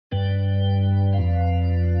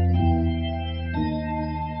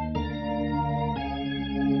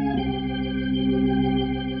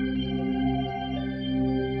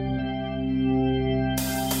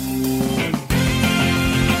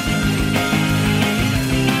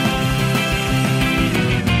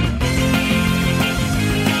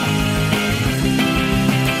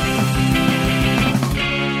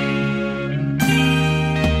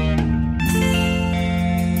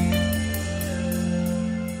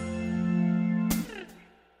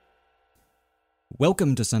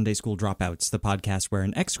Welcome to Sunday School Dropouts, the podcast where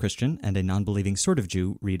an ex-Christian and a non-believing sort of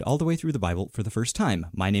Jew read all the way through the Bible for the first time.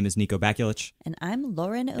 My name is Nico Bakulich. And I'm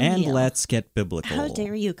Lauren O'Neill. And let's get biblical. How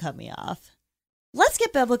dare you cut me off? Let's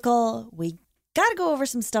get biblical. We gotta go over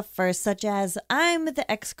some stuff first, such as I'm the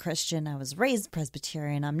ex-Christian. I was raised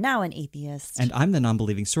Presbyterian. I'm now an atheist. And I'm the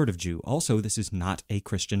non-believing sort of Jew. Also, this is not a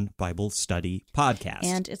Christian Bible study podcast.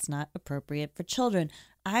 And it's not appropriate for children.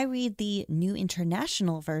 I read the New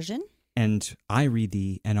International Version. And I read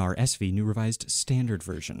the NRSV, New Revised Standard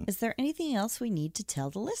Version. Is there anything else we need to tell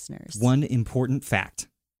the listeners? One important fact.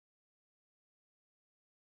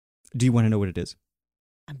 Do you want to know what it is?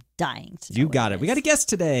 I'm dying to know. You got it. We got a guest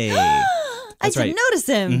today. I That's didn't right. notice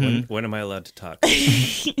him. Mm-hmm. When am I allowed to talk?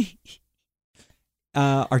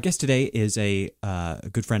 Our guest today is a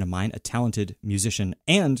good friend of mine, a talented musician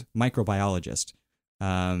and microbiologist.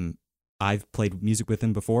 I've played music with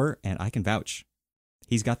him before, and I can vouch.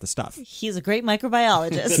 He's got the stuff. He's a great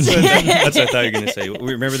microbiologist. That's what I thought you were going to say.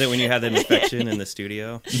 Remember that when you had that infection in the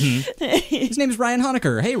studio? Mm-hmm. His name is Ryan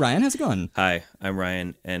Honaker. Hey, Ryan, how's it going? Hi, I'm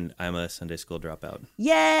Ryan, and I'm a Sunday school dropout.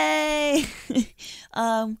 Yay!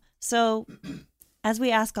 So, as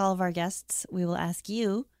we ask all of our guests, we will ask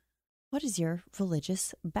you, what is your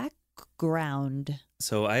religious background?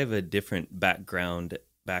 So I have a different background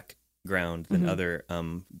than other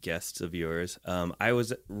guests of yours. I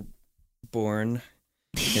was born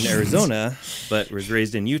in Arizona, but was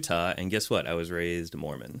raised in Utah, and guess what? I was raised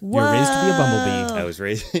Mormon. You were raised to be a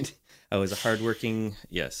bumblebee. I was a hardworking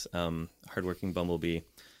bumblebee.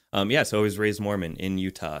 So I was raised Mormon in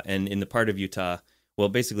Utah, and in the part of Utah, well,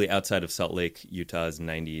 basically outside of Salt Lake, Utah is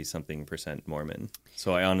 90-something% Mormon.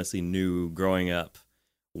 So I honestly knew growing up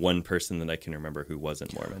one person that I can remember who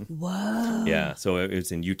wasn't Mormon. Whoa. Yeah, so it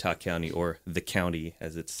was in Utah County, or the county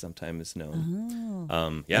as it's sometimes known.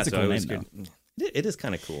 Oh. That's a cool name, though. It is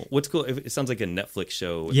kind of cool. What's cool? It sounds like a Netflix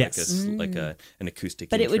show with Yes. like an acoustic.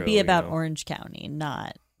 But intro, it would be about you know? Orange County,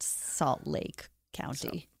 not Salt Lake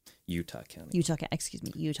County. Utah County. Utah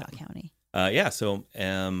County. So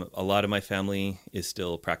a lot of my family is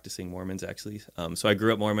still practicing Mormons, actually. So I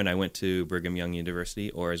grew up Mormon. I went to Brigham Young University,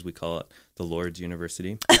 or as we call it, the Lord's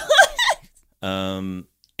University. And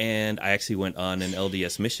I actually went on an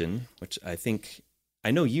LDS mission, which I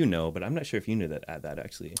know you know, but I'm not sure if you knew that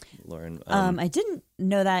actually, Lauren. I didn't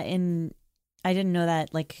know that in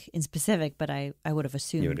specific, but I would have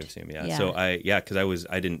assumed. You would have assumed, yeah. So because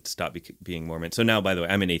I didn't stop being Mormon. So now, by the way,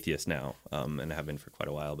 I'm an atheist now, and I have been for quite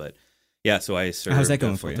a while, but. Yeah, so I served. How's that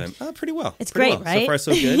going for you? Pretty well. It's pretty great, well. right? So far,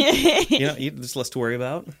 so good. There's less to worry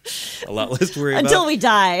about. A lot less to worry about. Until we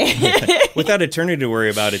die. Without eternity to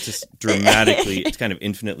worry about, it's just dramatically, it's kind of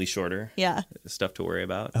infinitely shorter. Yeah. Stuff to worry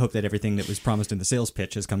about. I hope that everything that was promised in the sales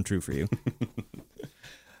pitch has come true for you.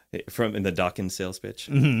 In the Dawkins sales pitch.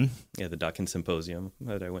 Mm-hmm. Yeah, the Dawkins Symposium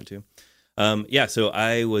that I went to. So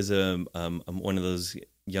I was one of those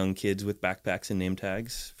young kids with backpacks and name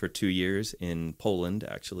tags for 2 years in Poland,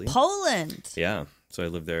 actually. Poland. Yeah. So I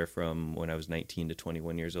lived there from when I was 19 to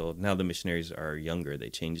 21 years old. Now the missionaries are younger.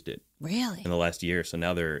 They changed it Really? in the last year. So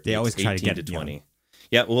now They always try 18 to get to 20. young.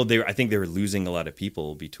 Yeah. Well, I think they were losing a lot of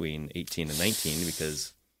people between 18 and 19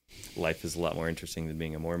 because life is a lot more interesting than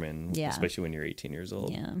being a Mormon, especially when you're 18 years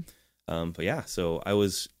old. Yeah. So I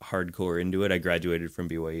was hardcore into it. I graduated from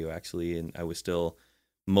BYU, actually, and I was still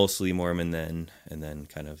mostly Mormon then, and then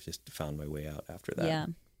kind of just found my way out after that. Yeah.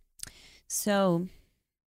 So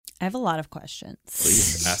I have a lot of questions.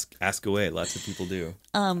 Please ask away. Lots of people do.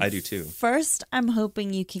 I do too. First, I'm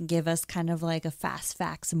hoping you can give us kind of like a Fast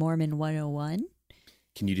Facts Mormon 101.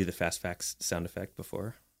 Can you do the Fast Facts sound effect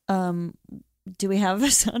before? Do we have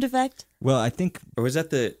a sound effect? Well, I think... Or was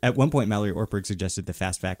that At one point, Mallory Ortberg suggested the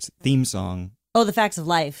Fast Facts theme song. Oh, the Facts of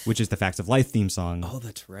Life. Which is the Facts of Life theme song. Oh,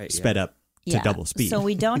 that's right. Sped up to double speed. So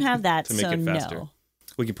we don't have that, to make so it faster. no.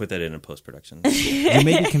 We can put that in post-production. You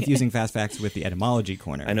may be confusing Fast Facts with the etymology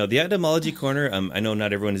corner. I know. The etymology corner, I know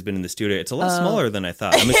not everyone has been in the studio. It's a lot smaller than I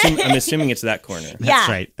thought. I'm assuming it's that corner. That's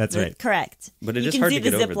right. That's right. Correct. But it you is can hard see to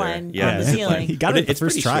get the over zip there. line Yeah, on the zip ceiling. line. He got But it the it's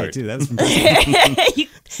first pretty try, short. too. That was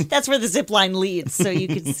impressive. That's where the zip line leads, so you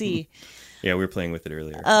can see. Yeah, we were playing with it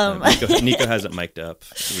earlier. Nico has it mic'd up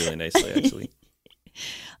really nicely, actually.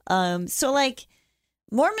 So like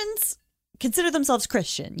Mormons consider themselves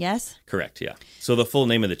Christian, yes? Correct, yeah. So the full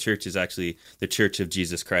name of the church is actually the Church of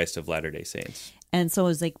Jesus Christ of Latter-day Saints. And so it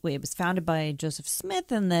was it was founded by Joseph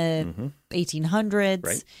Smith in the 1800s.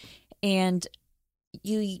 Right. And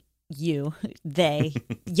y'all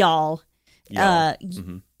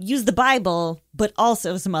use the Bible, but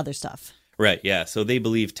also some other stuff. Right, yeah. So they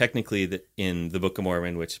believe technically that in the Book of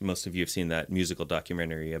Mormon, which most of you have seen that musical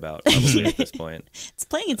documentary about probably at this point. It's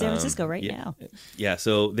playing in San Francisco now. Yeah,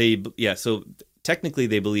 so so technically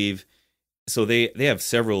they believe, so they have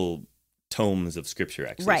several tomes of scripture,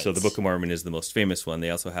 actually. Right. So the Book of Mormon is the most famous one. They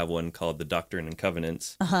also have one called the Doctrine and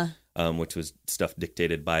Covenants, which was stuff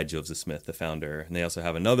dictated by Joseph Smith, the founder. And they also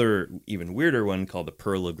have another even weirder one called the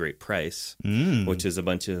Pearl of Great Price, which is a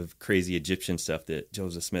bunch of crazy Egyptian stuff that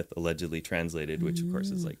Joseph Smith allegedly translated, which of course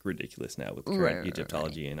is like ridiculous now with current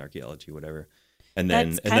Egyptology and archaeology, whatever. And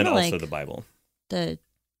then also like the Bible. The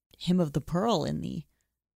Hymn of the Pearl in the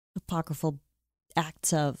apocryphal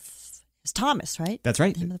Acts of Thomas, right? That's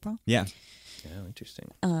right. The Hymn of the Pearl. Yeah. Oh,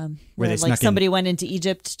 interesting. Where they like snuck somebody went into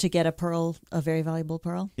Egypt to get a pearl, a very valuable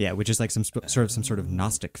pearl. Yeah, which is like some sort of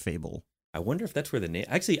Gnostic fable. I wonder if that's where the name...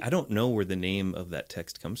 Actually, I don't know where the name of that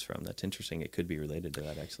text comes from. That's interesting. It could be related to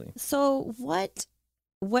that, actually. So what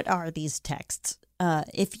are these texts?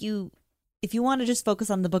 If you want to just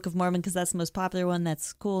focus on the Book of Mormon, because that's the most popular one,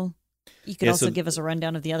 that's cool. You could also give us a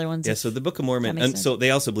rundown of the other ones. Yeah, so the Book of Mormon, and so they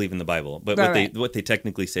also believe in the Bible, but what they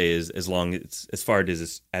technically say is as far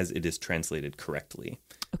as it is translated correctly,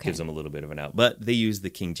 gives them a little bit of an out. But they use the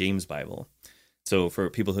King James Bible. So for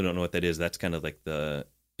people who don't know what that is, that's kind of like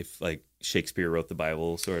if like Shakespeare wrote the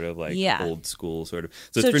Bible, sort of like old school sort of.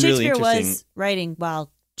 So it's been really interesting. Shakespeare was writing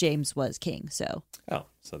while James was king, so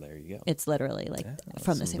there you go. It's literally like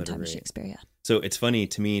from the same time as Shakespeare, yeah. So it's funny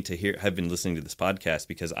to me to hear. I've been listening to this podcast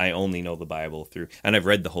because I only know the Bible through, and I've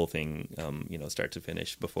read the whole thing, start to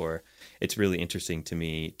finish before. It's really interesting to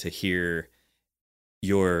me to hear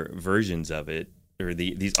your versions of it, or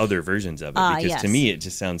these other versions of it, because to me it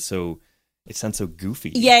just sounds so. It sounds so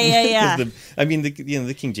goofy. Yeah.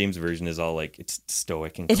 The King James version is all like it's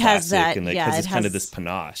stoic and classic, has that, and because it's kind of this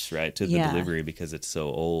panache, right, to the delivery because it's so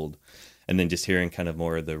old. And then just hearing kind of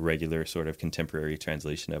more of the regular sort of contemporary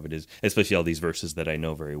translation of it is, especially all these verses that I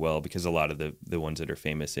know very well, because a lot of the ones that are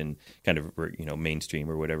famous in kind of mainstream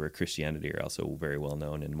or whatever Christianity are also very well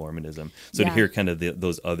known in Mormonism. So to hear kind of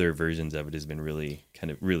those other versions of it has been really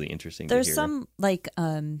interesting. There's to hear. some like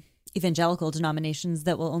evangelical denominations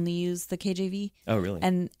that will only use the KJV. Oh, really?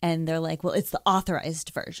 And they're like, well, it's the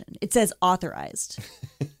authorized version. It says authorized.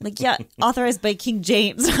 Like, authorized by King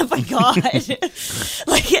James. Oh my God.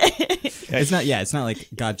 It's not like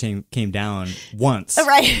God came down once.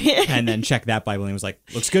 Right. And then checked that Bible and was like,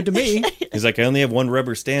 looks good to me. He's like, I only have one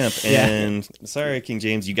rubber stamp, and sorry, King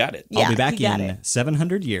James, you got it. I'll be back in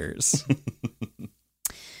 700 years.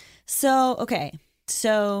 So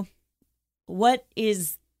what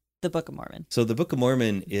is the Book of Mormon? So the Book of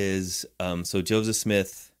Mormon is, so Joseph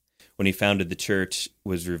Smith, when he founded the church,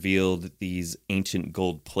 was revealed these ancient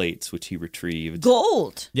gold plates, which he retrieved.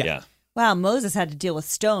 Gold? Yeah. Wow, Moses had to deal with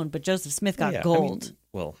stone, but Joseph Smith got gold.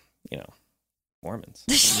 Mormons.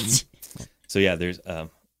 So there's,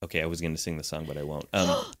 okay, I was going to sing the song, but I won't.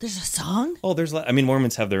 There's a song? Oh,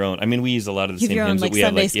 Mormons have their own. I mean, we use a lot of the same hymns that we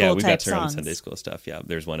have. We've got our own Sunday school stuff. Yeah,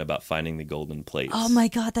 there's one about finding the golden plates. Oh my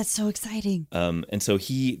God, that's so exciting. And so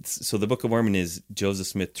the Book of Mormon is Joseph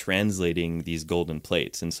Smith translating these golden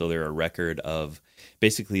plates, and so they're a record of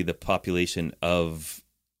basically the population of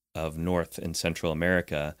North and Central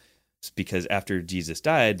America, because after Jesus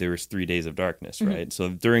died, there was 3 days of darkness, right? Mm-hmm. So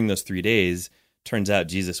during those 3 days, turns out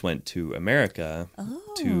Jesus went to America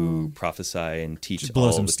to prophesy and teach just blow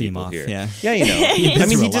all some the steam people off. here. Yeah,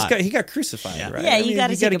 he got crucified, right? Yeah, you got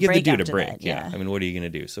to give the dude a break. That, yeah. I mean, what are you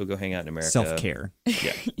going to do? So go hang out in America. Self-care.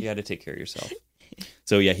 Yeah, you got to take care of yourself.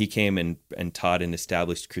 So he came and taught and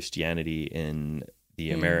established Christianity in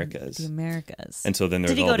the Americas. The Americas. And so then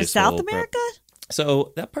there's did he go to South America?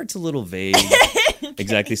 So that part's a little vague. Okay.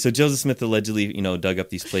 Exactly. So Joseph Smith allegedly, dug up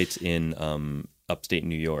these plates in upstate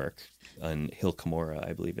New York. On Hill Cumorah,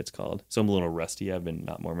 I believe it's called. So I'm a little rusty. I've been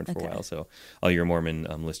not Mormon for a while, so all your Mormon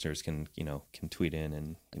listeners can tweet in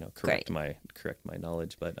and correct my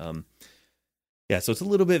knowledge. But so it's a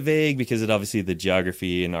little bit vague because it obviously the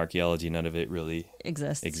geography and archaeology, none of it really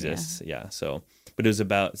exists. Yeah. So, but it was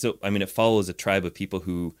about it follows a tribe of people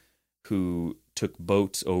who took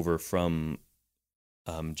boats over from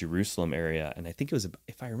Jerusalem area, and I think it was,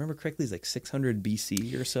 if I remember correctly, it's like 600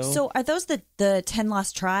 BC or so. So are those the 10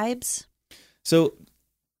 lost tribes? So,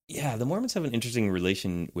 the Mormons have an interesting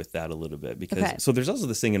relation with that a little bit because so there's also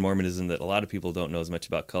this thing in Mormonism that a lot of people don't know as much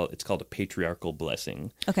about. It's called a patriarchal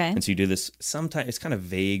blessing. Okay. And so you do this sometimes. It's kind of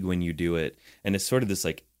vague when you do it, and it's sort of this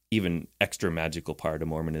like even extra magical part of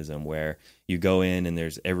Mormonism where you go in and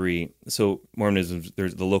there's Mormonism,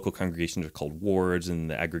 there's the local congregations are called wards and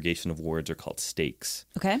the aggregation of wards are called stakes.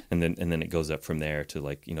 Okay. And then it goes up from there to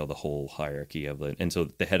the whole hierarchy of it. And so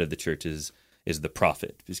the head of the church is is the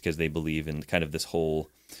prophet, because they believe in kind of this whole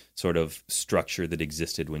sort of structure that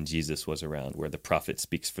existed when Jesus was around, where the prophet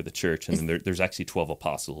speaks for the church, and then there's actually 12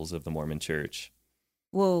 apostles of the Mormon Church.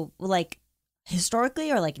 Well, like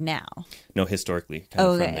historically or like now? No, historically.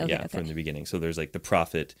 From the beginning. So there's like the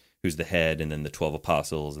prophet who's the head, and then the 12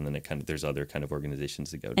 apostles, and then there's other kind of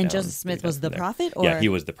organizations that go down. And Joseph Smith was the prophet? Or? Yeah, he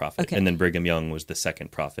was the prophet. Okay. And then Brigham Young was the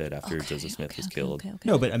second prophet after Joseph Smith was killed. Okay.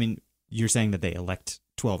 No, but I mean, you're saying that they elect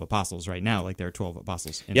 12 apostles right now, like there are 12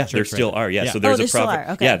 apostles in the church. There still are. Yeah, so there there's a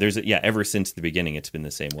prophet. still are. Okay. Ever since the beginning, it's been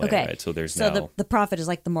the same way, right? So there's now... the prophet is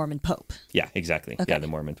like the Mormon Pope. Yeah, exactly. Okay. Yeah, the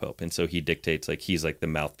Mormon Pope. And so he dictates, like, he's like the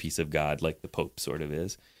mouthpiece of God, like the Pope sort of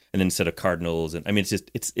is. And then instead of cardinals, and I mean,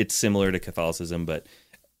 it's similar to Catholicism, but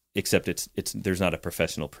except it's there's not a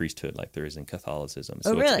professional priesthood like there is in Catholicism.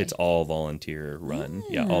 So really? it's all volunteer run.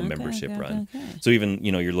 All membership run. Okay. So even,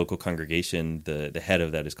 your local congregation, the head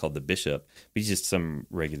of that is called the bishop, but he's just some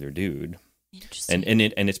regular dude. Interesting. And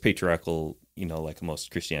it's patriarchal, like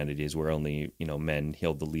most Christianity is, where only, men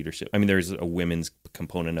held the leadership. I mean, there's a women's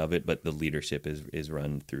component of it, but the leadership is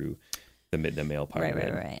run through the male part.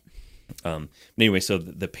 Right. But anyway, so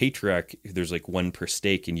the patriarch, there's like one per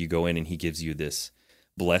stake, and you go in and he gives you this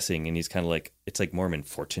blessing, and he's kind of like, it's like Mormon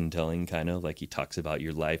fortune telling, kind of like he talks about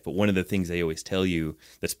your life. But one of the things they always tell you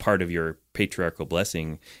that's part of your patriarchal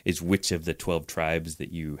blessing is which of the 12 tribes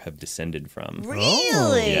that you have descended from.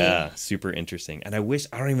 Really? Yeah, super interesting. And I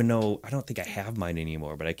don't think I have mine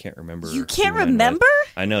anymore, but I can't remember. You can't remember?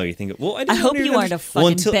 I know, you think, I hope you aren't a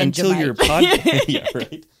fucking until your Benjamite. podcast. Yeah,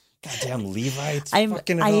 right. Goddamn Levites. I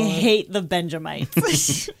hate the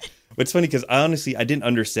Benjamites. But it's funny because I didn't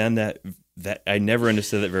understand that I never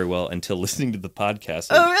understood that very well until listening to the podcast.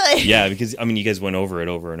 Oh, really? Yeah, because you guys went over it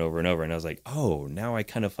over and over and over, and I was like, oh, now I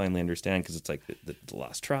kind of finally understand, because it's like the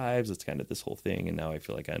lost tribes. It's kind of this whole thing, and now I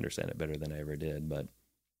feel like I understand it better than I ever did. But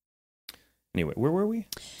anyway, where were we?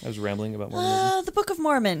 I was rambling about Mormonism. The Book of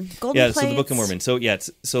Mormon, golden plates. So the Book of Mormon. So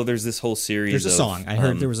so there's this whole series. There's a song. I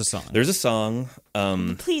heard there was a song. There's a song.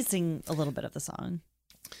 Please sing a little bit of the song.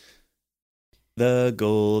 The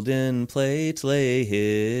golden plates lay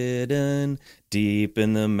hidden deep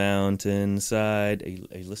in the mountainside. Are you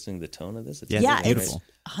listening to the tone of this? It's beautiful.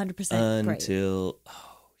 100% great. Until,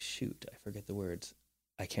 I forget the words.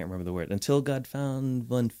 I can't remember the word. Until God found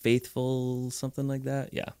one faithful, something like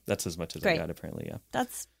that. Yeah, that's as much as I got, apparently, yeah.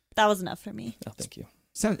 That was enough for me. Oh, thank you.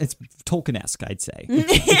 It's Tolkien-esque, I'd say.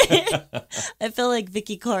 I feel like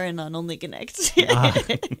Vicky Corin on Only Connect.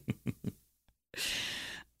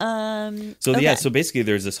 So basically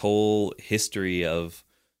there's this whole history of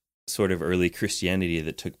sort of early Christianity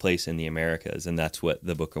that took place in the Americas, and that's what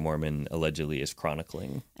the Book of Mormon allegedly is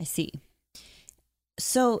chronicling. I see.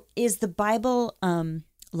 So is the Bible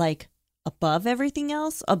like above everything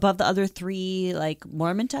else, above the other three like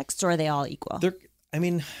Mormon texts, or are they all equal?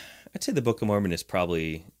 I'd say the Book of Mormon is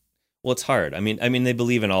probably, it's hard. I mean they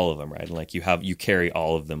believe in all of them, right? And like you carry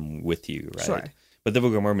all of them with you, right? Sure. But the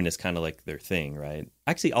Book of Mormon is kind of like their thing, right?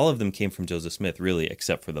 Actually, all of them came from Joseph Smith, really,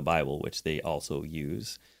 except for the Bible, which they also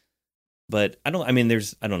use. But I don't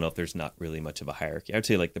know if there's not really much of a hierarchy. I would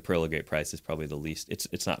say like the Pearl of Great Price is probably the least.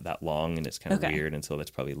 It's not that long, and it's kind of weird, and so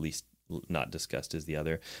that's probably least not discussed as the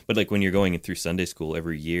other. But like when you're going through Sunday school,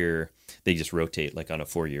 every year they just rotate like on a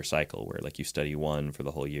 4-year cycle, where like you study one for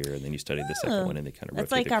the whole year, and then you study the second one, and they kind of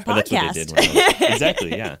rotate. That's like our podcast. podcast. That's what they did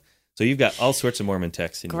exactly, yeah. So you've got all sorts of Mormon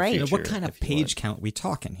texts in your future. What kind of page count we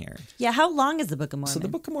talking here? Yeah, how long is the Book of Mormon? So the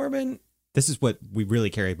Book of Mormon... This is what we really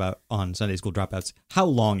care about on Sunday School Dropouts. How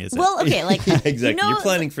long is it? Well, okay, like... exactly. You're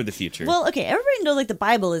planning for the future. Well, okay, everybody knows like the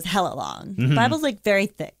Bible is hella long. Mm-hmm. The Bible's like very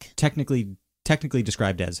thick. Technically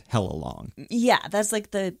described as hella long. Yeah, that's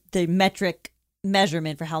like the metric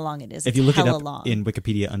measurement for how long it is. If you look it up long. in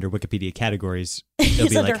Wikipedia under Wikipedia categories, it'll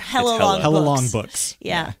be under like hella long books.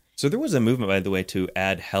 Yeah. So there was a movement, by the way, to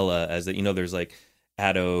add hella as that. There's like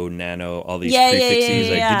Addo, Nano, all these prefixes.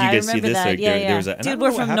 Did you guys see this? That. There was a, Dude,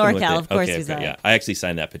 we're from NorCal, of course. Okay, yeah. I actually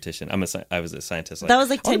signed that petition. I was a scientist. That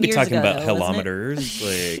was like 10 years ago. I want to be talking about helometers,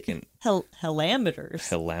 like and helameters.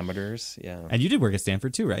 Helameters, yeah. And you did work at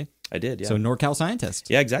Stanford too, right? I did, yeah. So NorCal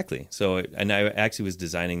scientist. Yeah, exactly. So, and I actually was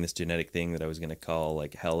designing this genetic thing that I was going to call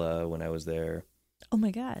like Hella when I was there. Oh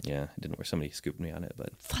my god. Yeah, it didn't work. Somebody scooped me on it,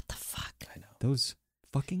 but what the fuck? I know. Those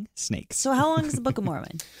fucking snakes. So how long is the Book of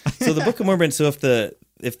Mormon? So the Book of Mormon, so if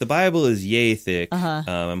the Bible is yay thick,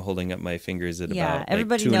 I'm holding up my fingers at about like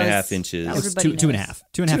 2.5 inches. Two and a half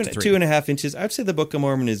to 3. 2.5 inches. I'd say the Book of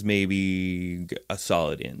Mormon is maybe a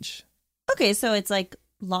solid inch. Okay, so it's like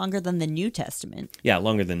longer than the New Testament. Yeah,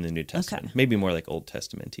 longer than the New Testament. Okay. Maybe more like Old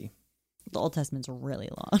Testament-y. The Old Testament's really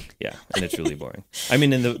long. Yeah, and it's really boring. I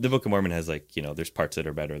mean, in the Book of Mormon has like, there's parts that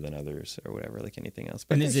are better than others or whatever, like anything else.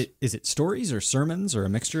 But and is it stories or sermons or a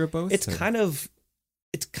mixture of both? It's kind of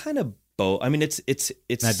both. I mean, it's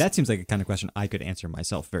now, that seems like a kind of question I could answer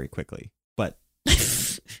myself very quickly, but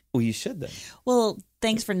well, you should then. Well,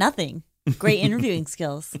 thanks for nothing. Great interviewing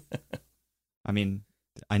skills. I mean,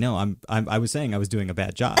 I know I was saying I was doing a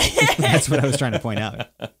bad job. That's what I was trying to point out.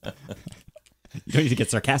 You don't need to get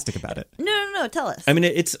sarcastic about it. No. Tell us. I mean,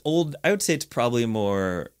 it's old. I would say it's probably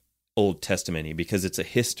more Old Testament-y because it's a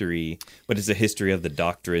history, but it's a history of the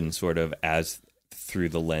doctrine sort of as through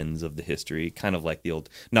the lens of the history, kind of like the old.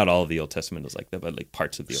 Not all of the Old Testament is like that, but like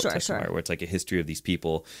parts of the Old Testament are, where it's like a history of these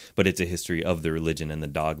people, but it's a history of the religion and the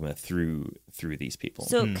dogma through these people.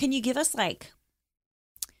 So, can you give us like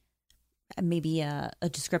maybe a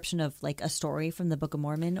description of like a story from the Book of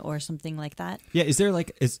Mormon or something like that? Yeah, is there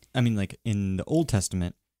like like in the Old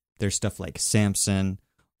Testament, there's stuff like Samson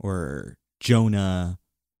or Jonah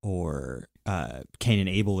or Cain and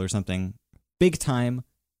Abel or something. Big time,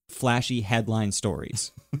 flashy headline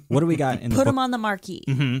stories. What do we got in the Put book? them on the marquee.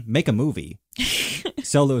 Mm-hmm. Make a movie.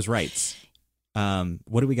 Sell those rights.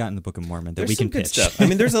 What do we got in the Book of Mormon that we can pitch? Stuff. I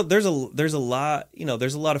mean, there's a lot, there's a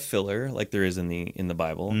lot of filler like there is in the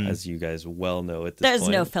Bible, as you guys well know at this There's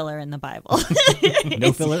point. no filler in the Bible.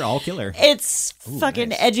 No filler, all killer. It's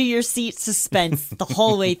fucking edge of your seat suspense the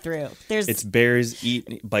whole way through. It's bears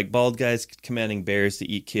eat, like bald guys commanding bears to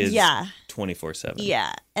eat kids 24/7.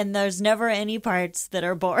 Yeah, and there's never any parts that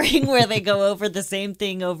are boring where they go over the same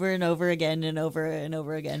thing over and over again and over and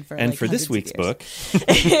over again for and like for this week's book.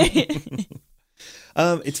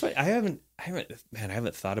 It's funny. I haven't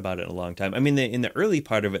thought about it in a long time. I mean, in the early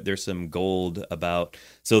part of it, there's some gold about.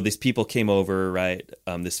 So these people came over, right?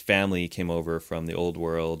 This family came over from the old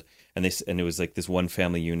world, and it was like this one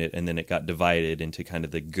family unit, and then it got divided into kind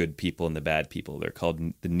of the good people and the bad people. They're called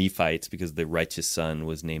the Nephites because the righteous son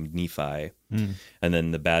was named Nephi, and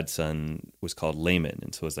then the bad son was called Laman,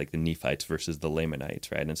 and so it was like the Nephites versus the Lamanites,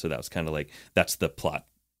 right? And so that was kind of like that's the plot,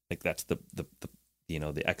 like that's the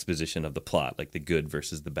the exposition of the plot, like the good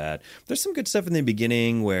versus the bad. There's some good stuff in the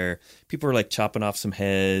beginning where people are like chopping off some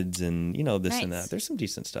heads and, this and that. There's some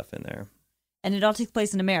decent stuff in there. And it all takes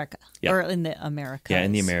place in America or in the Americas. Yeah,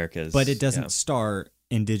 in the Americas. But it doesn't star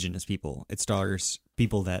indigenous people. It stars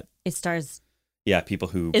people that... It stars... Yeah, people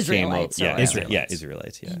who Israelites. came over.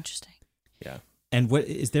 Israelites. Yeah. Interesting. Yeah. And what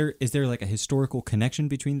is there like a historical connection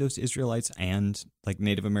between those Israelites and like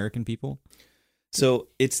Native American people? So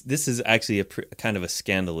this is actually a kind of a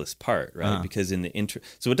scandalous part, right? Because in the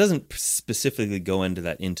so it doesn't specifically go into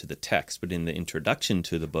the text, but in the introduction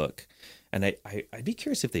to the book, and I'd be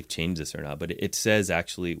curious if they've changed this or not, but it says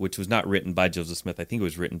actually, which was not written by Joseph Smith, I think it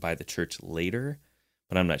was written by the church later,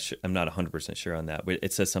 but I'm not sure. I'm not 100% sure on that. But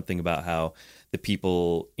it says something about how the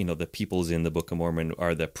people, the peoples in the Book of Mormon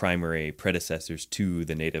are the primary predecessors to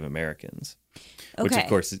the Native Americans. Okay. Which of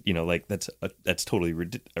course, like that's totally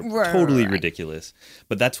ridiculous.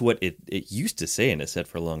 But that's what it used to say, and it said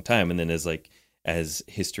for a long time. And then as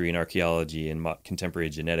history and archaeology and contemporary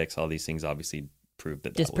genetics, all these things obviously proved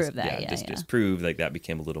that disproved, like that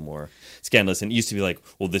became a little more scandalous. And it used to be like,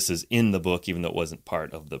 well, this is in the book, even though it wasn't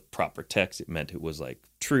part of the proper text. It meant it was like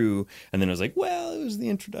true. And then it was like, well, it was the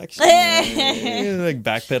introduction, like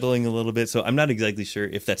backpedaling a little bit. So I'm not exactly sure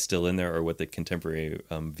if that's still in there or what the contemporary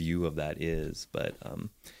view of that is. But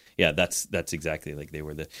yeah, that's exactly like they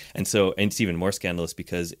were and it's even more scandalous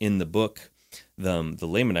because in the book, the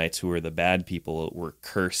Lamanites, who were the bad people, were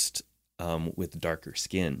cursed with darker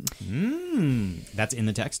skin. That's in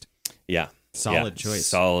the text? Yeah. Solid choice.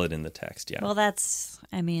 Solid in the text, yeah. Well,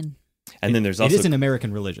 and then there's also... It is an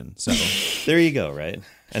American religion, so... There you go, right?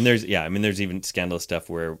 And there's even scandalous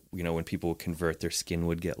stuff where, when people would convert, their skin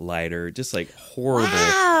would get lighter, just like horrible.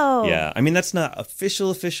 Wow. Yeah. I mean, that's not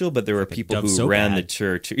official, but there were people who ran the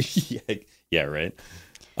church. Yeah, right.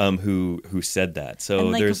 Who said that? So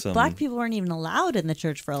and there's some black people weren't even allowed in the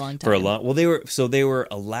church for a long time. Well, they were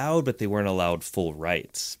allowed, but they weren't allowed full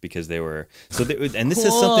rights because they were. And this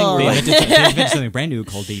is something where they invented something brand new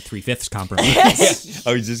called the 3/5 compromise.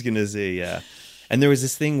 I was just gonna say, yeah. And there was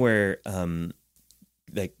this thing where,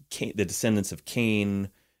 like the descendants of Cain,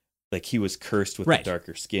 like he was cursed with the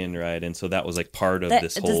darker skin, right? And so that was like part of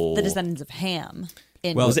this whole the descendants of Ham.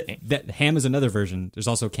 That Ham is another version. There's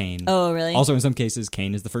also Cain. Oh, really? Also, in some cases,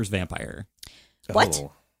 Cain is the first vampire. What?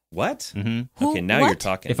 Oh, what? Mm-hmm. Okay, now you're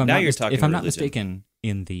talking. If I'm religion. not mistaken,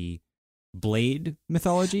 in the Blade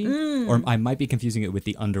mythology, or I might be confusing it with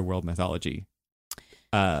the underworld mythology.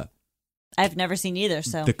 I've never seen either.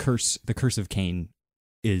 So the curse of Cain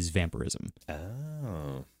is vampirism.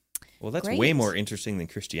 Oh. Well, that's Great. way more interesting than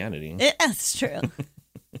Christianity. That's true.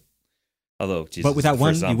 Although, Jesus But without is the one,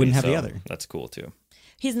 first you zombie, wouldn't have the so other. That's cool too.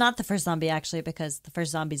 He's not the first zombie, actually, because the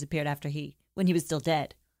first zombies appeared after when he was still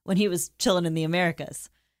dead, when he was chilling in the Americas.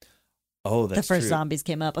 Oh, that's the first true. zombies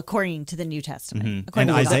came up, according to the New Testament. And According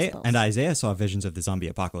to the Isaiah Gospels. and Isaiah saw visions of the zombie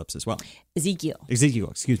apocalypse as well. Ezekiel.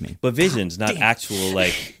 Excuse me. But visions, not actual,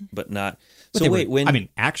 but not. But So they wait, were,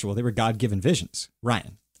 actual. They were God-given visions.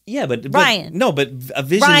 Ryan. Yeah, but Ryan. No, but a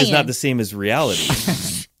vision is Ryan. not the same as reality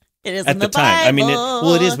It is at in the the time. I mean,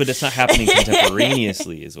 Bible. it is, but it's not happening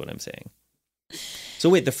contemporaneously, is what I'm saying. So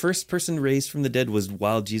wait, the first person raised from the dead was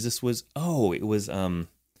while Jesus was. Oh, it was.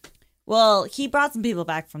 Well, he brought some people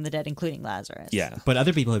back from the dead, including Lazarus. Yeah. But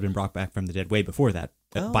other people had been brought back from the dead way before that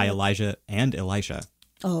by Elijah and Elisha.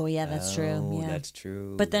 Oh, yeah, that's true. Yeah. That's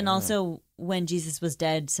true. But then yeah. also, when Jesus was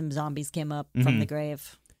dead, some zombies came up from the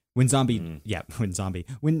grave. When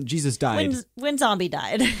Jesus died, When Zombie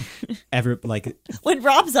died. when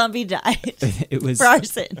Rob Zombie died. it was for our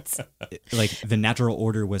sins. like the natural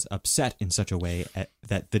order was upset in such a way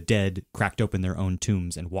that the dead cracked open their own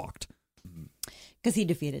tombs and walked. Because he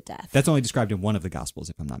defeated death. That's only described in one of the Gospels,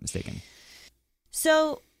 if I'm not mistaken.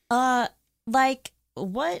 So,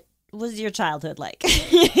 what was your childhood like?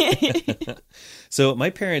 So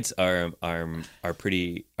my parents are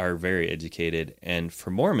very educated, and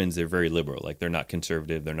for Mormons they're very liberal. Like they're not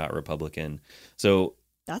conservative, they're not Republican. So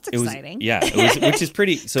That's exciting. Which is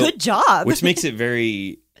pretty. So good job. Which makes it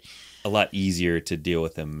a lot easier to deal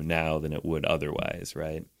with them now than it would otherwise,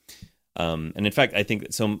 right? And in fact, I think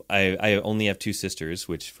so. I only have two sisters,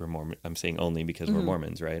 which for Mormon, I'm saying only because we're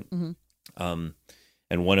Mormons, right? Mm-hmm.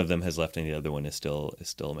 And one of them has left, and the other one is still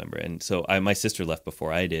a member. And so my sister left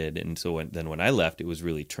before I did, and so when I left, it was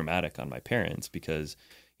really traumatic on my parents because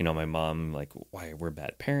my mom why we're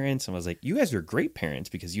bad parents, and I was like, you guys are great parents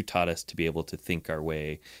because you taught us to be able to think our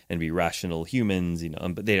way and be rational humans,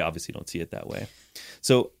 but they obviously don't see it that way.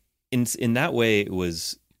 So in that way, it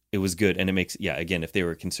was good, and it makes again, if they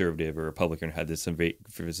were conservative or Republican or had some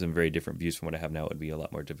very different views from what I have now, it would be a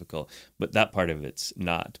lot more difficult. But that part of it's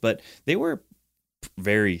not. But they were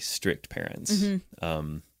very strict parents.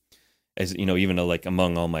 Mm-hmm. As even though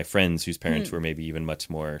among all my friends whose parents were maybe even much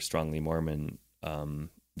more strongly Mormon,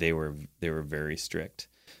 they were very strict.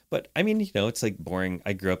 But I mean, it's boring.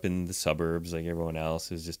 I grew up in the suburbs like everyone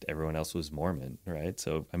else. Everyone else was Mormon, right?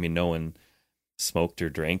 So I mean, no one smoked or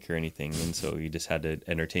drank or anything, and so you just had to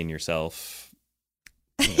entertain yourself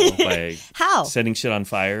by how setting shit on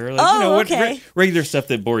fire, okay. Regular stuff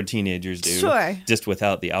that bored teenagers do, sure, just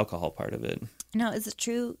without the alcohol part of it. No, is it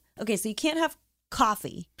true? Okay, so you can't have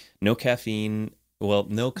coffee, no caffeine, well,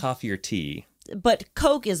 no coffee or tea, but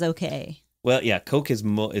Coke is okay. Well, yeah, Coke is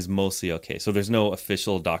mostly okay. So there's no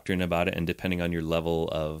official doctrine about it, and depending on your level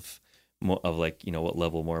of what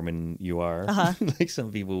level Mormon you are,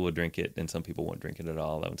 some people will drink it and some people won't drink it at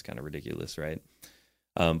all. That one's kind of ridiculous, right?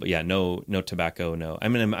 But yeah, no tobacco, no. I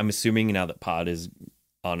mean, I'm assuming now that pot is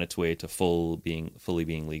on its way to fully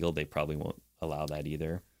being legal, they probably won't allow that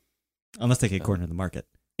either, unless they get cornered in the market.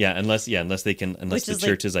 Yeah, unless the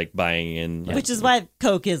church is buying in, which is why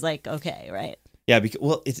Coke is okay, right? Yeah,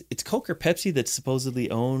 because it's Coke or Pepsi that's supposedly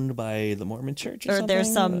owned by the Mormon Church, or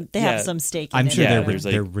there's they have some stake. I'm sure it.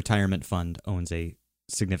 their retirement fund owns a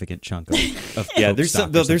significant chunk of yeah. There's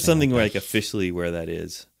something officially where that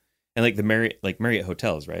is, and the Marriott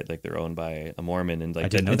hotels, right? They're owned by a Mormon, and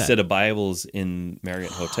instead of Bibles in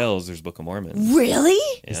Marriott hotels, there's Book of Mormon. Really?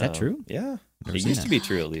 Yeah. Is that true? Yeah, it used to be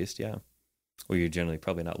true at least. Yeah, well, you're generally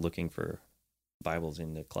probably not looking for Bibles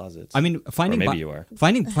in the closets. I mean, finding you are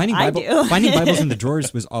finding Bibles in the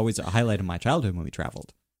drawers was always a highlight of my childhood when we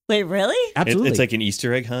traveled. Wait, really? Absolutely. It's like an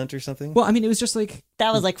Easter egg hunt or something. Well, I mean, it was just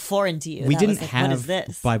that was foreign to you. We didn't have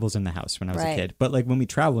have Bibles in the house when I was a kid, but when we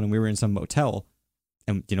traveled and we were in some motel,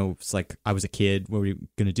 and it's I was a kid, what were we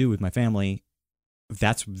gonna do with my family?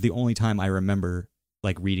 That's the only time I remember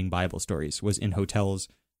reading Bible stories was in hotels.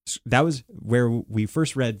 That was where we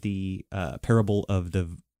first read the parable of the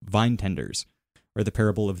vine tenders. Or the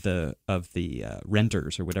parable of the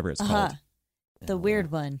renters, or whatever it's called. The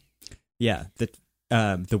weird one. Yeah,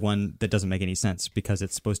 the one that doesn't make any sense because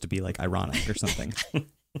it's supposed to be ironic or something.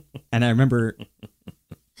 And I remember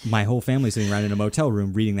my whole family sitting around in a motel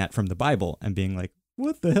room reading that from the Bible and being like,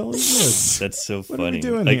 "What the hell is this?" That's so funny. What are we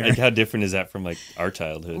doing here? How different is that from our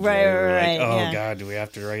childhood? Right. Oh God, do we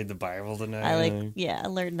have to read the Bible tonight? I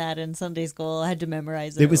learned that in Sunday school. I had to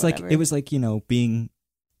memorize it. It was being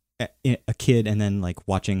a kid and then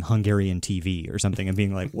watching Hungarian TV or something and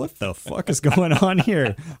being like, what the fuck is going on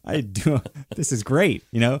here? This is great,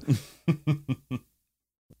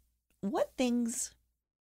 What things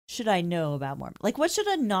should I know about Mormon? Like, what should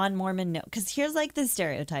a non-Mormon know? Because here's like the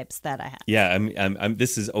stereotypes that I have. Yeah,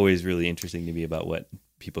 this is always really interesting to me about what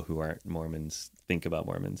people who aren't Mormons think about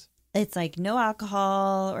Mormons. It's like no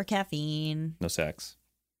alcohol or caffeine. No sex.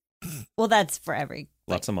 Well, that's for every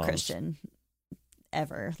Lots of moms. Christian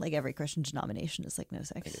ever. Like every Christian denomination is like no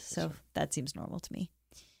sex. So that seems normal to me.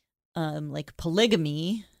 Like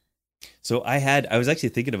polygamy. So I was actually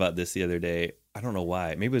thinking about this the other day. I don't know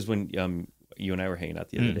why. Maybe it was when you and I were hanging out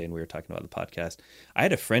the other day and we were talking about the podcast. I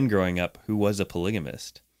had a friend growing up who was a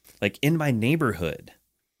polygamist, like in my neighborhood.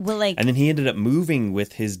 Well, like, and then he ended up moving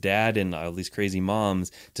with his dad and all these crazy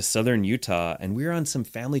moms to southern Utah. And we were on some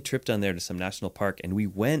family trip down there to some national park. And we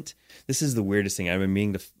went, this is the weirdest thing. I've been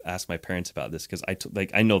meaning to ask my parents about this because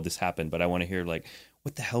I know this happened, but I want to hear like,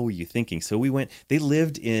 what the hell were you thinking? So we went, they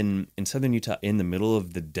lived in southern Utah in the middle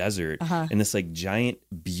of the desert in this like giant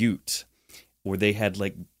butte where they had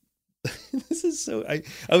like, this is so,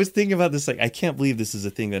 I was thinking about this, like, I can't believe this is a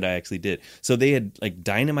thing that I actually did. So they had like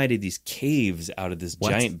dynamited these caves out of this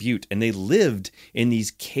giant butte and they lived in these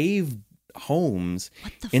cave homes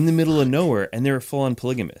in the middle of nowhere and they were full on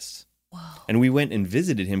polygamists. Whoa. And we went and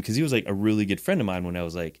visited him because he was like a really good friend of mine when I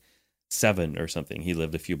was like 7 or something. He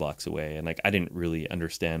lived a few blocks away and like I didn't really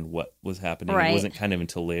understand what was happening. It wasn't kind of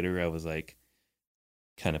until later I was like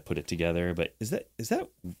kind of put it together. But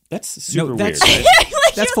that's super weird. Right?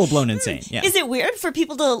 That's full blown insane. Yeah. Is it weird for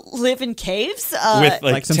people to live in caves with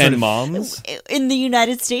like 10 moms in the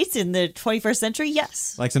United States in the 21st century?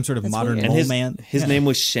 Yes, like some sort of modern weird. mole man. His name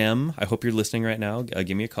was Shem. I hope you're listening right now.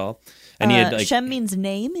 Give me a call. And he had like Shem means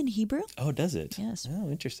name in Hebrew. Oh, does it? Yes. Oh,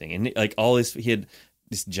 interesting. And like he had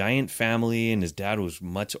this giant family, and his dad was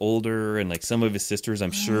much older, and like some of his sisters,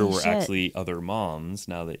 I'm sure, were actually other moms.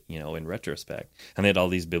 Now that in retrospect, and they had all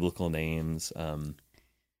these biblical names.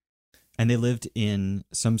 And they lived in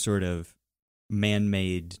some sort of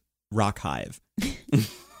man-made rock hive.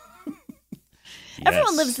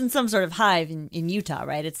 Everyone lives in some sort of hive in Utah,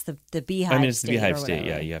 right? It's the beehive. I mean, it's the beehive state.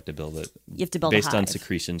 Yeah, you have to build it. You have to build based a hive. on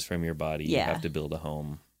secretions from your body. Yeah. You have to build a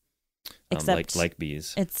home. Except like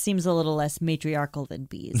bees. It seems a little less matriarchal than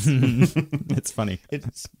bees. It's funny.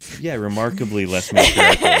 It's remarkably less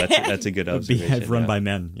matriarchal. That's a good observation. Beehive run by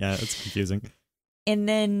men. Yeah, it's confusing. And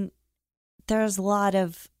then there's a lot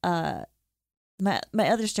of my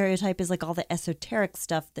other stereotype is like all the esoteric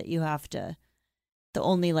stuff that you have to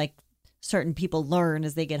only like certain people learn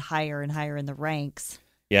as they get higher and higher in the ranks.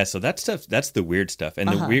 Yeah, so that stuff, that's the weird stuff. And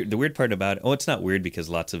the weird part about it, it's not weird because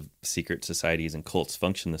lots of secret societies and cults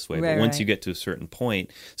function this way. But once you get to a certain point,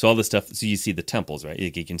 so all the stuff, so you see the temples, right?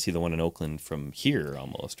 You can see the one in Oakland from here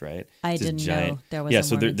almost, right? I didn't know there was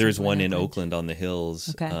so there's one in Oakland on the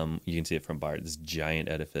hills. Okay. You can see it from Bart, this giant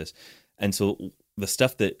edifice. And so the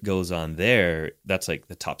stuff that goes on there, that's like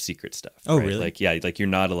the top secret stuff. Oh, right? really? Like you're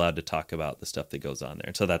not allowed to talk about the stuff that goes on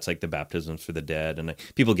there. So that's like the baptisms for the dead, and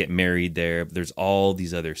like, people get married there. There's all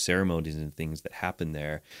these other ceremonies and things that happen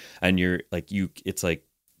there, and it's like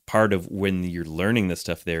part of when you're learning this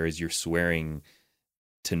stuff there is you're swearing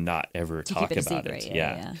to not ever talk about it.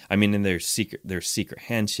 Yeah. I mean, and there's secret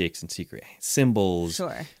handshakes and secret symbols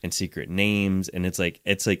and secret names, and it's like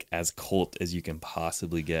as cult as you can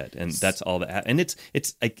possibly get, and that's all that. And it's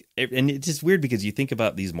like, and it's just weird because you think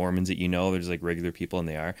about these Mormons that there's like regular people, and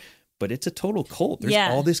they are, but it's a total cult.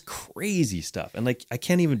 There's all this crazy stuff, and like I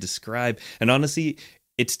can't even describe. And honestly,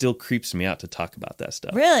 it still creeps me out to talk about that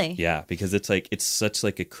stuff. Really? Yeah, because it's such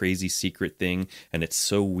like a crazy secret thing, and it's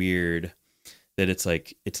so weird that it's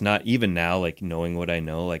like, it's not even now, like knowing what I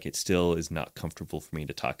know, like it still is not comfortable for me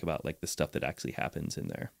to talk about like the stuff that actually happens in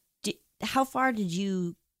there. How far did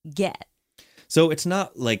you get? So it's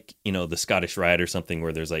not like, the Scottish Rite or something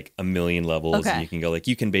where there's like a million levels and you can go, like,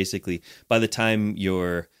 you can basically, by the time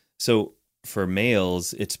so for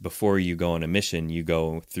males, it's before you go on a mission, you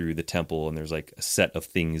go through the temple and there's like a set of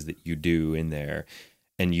things that you do in there.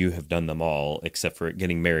 And you have done them all, except for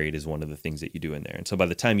getting married is one of the things that you do in there. And so by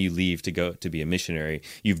the time you leave to go to be a missionary,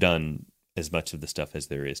 you've done as much of the stuff as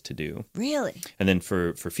there is to do. Really? And then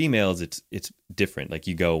for females, it's different. Like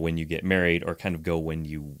you go when you get married, or kind of go when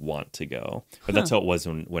you want to go. But that's how it was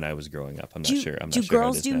when I was growing up. I'm not sure. Do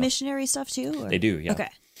girls do missionary stuff too? Or? They do, yeah. Okay.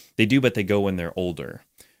 They do, but they go when they're older.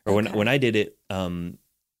 Or when I did it,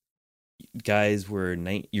 guys were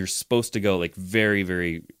you're supposed to go like very,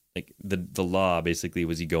 very. Like the law basically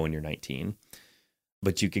was you go when you're 19,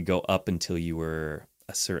 but you could go up until you were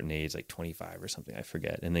a certain age, like 25 or something, I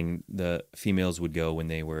forget. And then the females would go when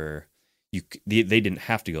they were they didn't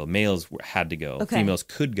have to go. Males had to go. Okay. Females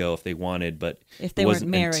could go if they wanted, but If they it weren't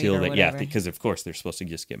wasn't married until or they, whatever. because of course they're supposed to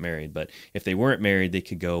just get married. But if they weren't married, they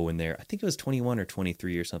could go when they're, I think it was 21 or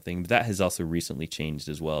 23 or something. But that has also recently changed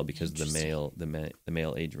as well because the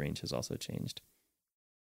male age range has also changed.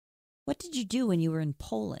 What did you do when you were in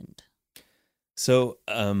Poland? So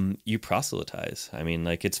you proselytize. I mean,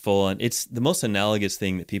 like it's full on. It's the most analogous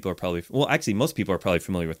thing that people are probably. Well, actually, most people are probably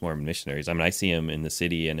familiar with Mormon missionaries. I mean, I see them in the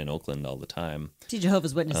city and in Oakland all the time. See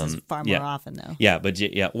Jehovah's Witnesses far more often, though. Yeah, but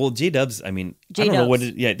well, J-Dubs. I mean, I don't know what.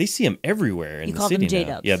 They see them everywhere in you the call city them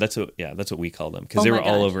now. J-Dubs. That's what we call them because they were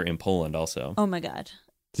all over in Poland also. Oh my God.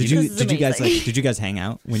 Did you guys hang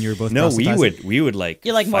out when you were both? No, proselytizing? we would like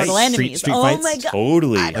you're like fight. mortal enemies. Street oh fights? my God.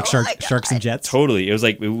 Totally. Like sharks and jets. Totally. It was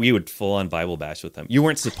like we would full on Bible bash with them. You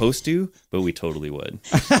weren't supposed to, but we totally would.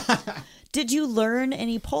 Did you learn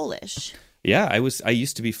any Polish? Yeah, I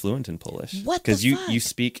used to be fluent in Polish. What the Because fuck? you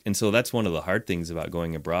speak, and so that's one of the hard things about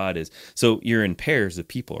going abroad is, so you're in pairs of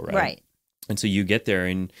people, right? Right. And so you get there,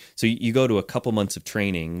 and so you go to a couple months of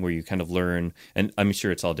training where you kind of learn, and I'm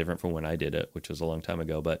sure it's all different from when I did it, which was a long time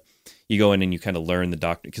ago, but you go in and you kind of learn the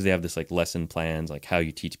doctrine, because they have this like lesson plans, like how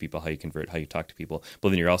you teach people, how you convert, how you talk to people, but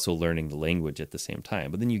then you're also learning the language at the same time.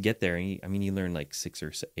 But then you get there, and you learn like 6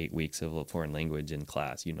 or 8 weeks of a foreign language in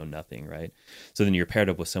class, you know nothing, right? So then you're paired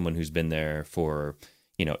up with someone who's been there for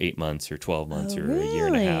 8 months or 12 months or a year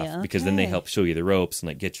and a half, because then they help show you the ropes and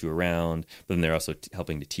like get you around, but then they're also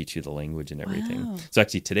helping to teach you the language and everything. Wow. So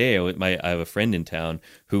actually today I have a friend in town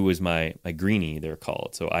who was my greenie, they're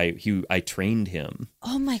called. So I trained him.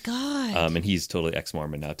 Oh my God. And he's totally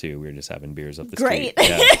ex-Mormon now too. We were just having beers up the Great. street.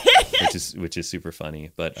 Yeah, which is super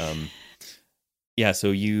funny. But yeah,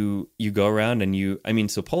 so you go around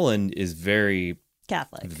and so Poland is very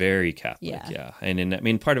Catholic. Very Catholic, yeah.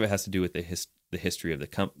 And part of it has to do with the history of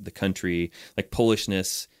the country, like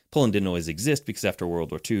Polishness. Poland didn't always exist because after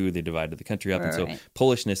World War II, they divided the country up. Right. And so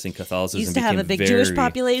Polishness and Catholicism used to have a big Jewish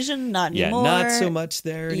population, not anymore. Yeah, not so much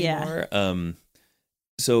there anymore. Yeah.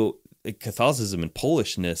 So Catholicism and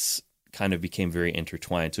Polishness kind of became very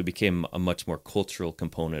intertwined. So it became a much more cultural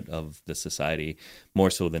component of the society, more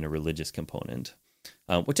so than a religious component.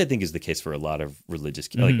 Which I think is the case for a lot of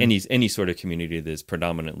religious, like any sort of community that is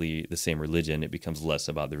predominantly the same religion. It becomes less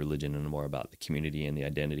about the religion and more about the community and the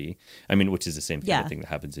identity. I mean, which is the same kind of thing that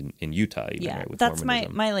happens in Utah. Even, right, with that's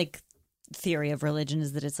Mormonism. my like theory of religion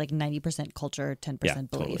is that it's like 90% culture, 10%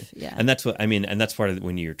 belief. Totally. Yeah, and that's what I mean. And that's part of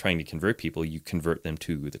when you're trying to convert people, you convert them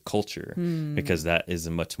to the culture because that is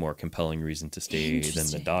a much more compelling reason to stay than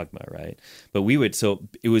the dogma, right? But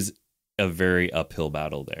it was a very uphill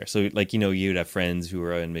battle there. So like, you'd have friends who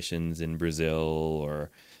were in missions in Brazil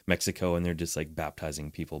or Mexico, and they're just like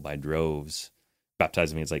baptizing people by droves.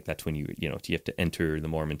 Baptizing means like that's when you have to enter the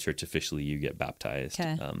Mormon church officially, you get baptized.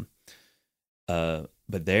 Okay.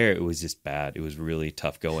 But there it was just bad. It was really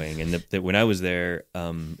tough going. And when I was there,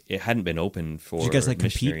 it hadn't been open for. Did you guys like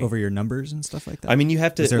missionary. compete over your numbers and stuff like that? I mean, you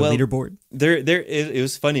have to. Is there a leaderboard? It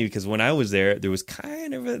was funny because when I was there was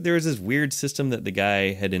there was this weird system that the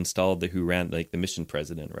guy had installed who ran like the mission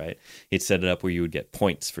president, right? He'd set it up where you would get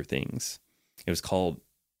points for things. It was called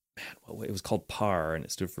PAR, and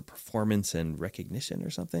it stood for performance and recognition or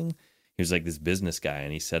something. He was like this business guy,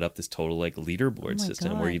 and he set up this total like leaderboard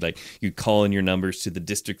system where you'd call in your numbers to the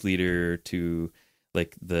district leader, to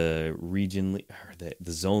like the region or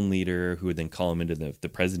the zone leader, who would then call him into the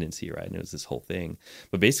presidency, right? And it was this whole thing.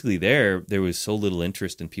 But basically there was so little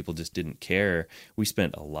interest and people just didn't care. We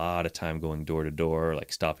spent a lot of time going door to door,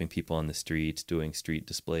 like stopping people on the streets, doing street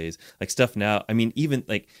displays, like stuff now. I mean, even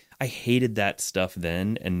like I hated that stuff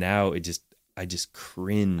then, and now I just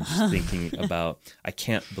cringe thinking about, I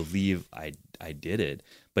can't believe I did it,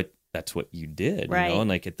 but that's what you did, right. And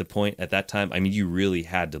like at that time, I mean, you really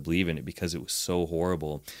had to believe in it because it was so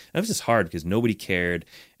horrible. And it was just hard because nobody cared,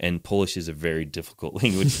 and Polish is a very difficult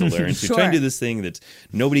language to learn. So Sure. you're trying to do this thing that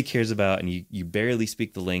nobody cares about, and you barely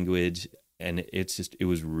speak the language, and it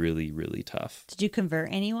was really, really tough. Did you convert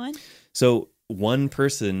anyone? So one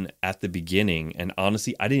person at the beginning, and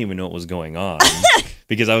honestly, I didn't even know what was going on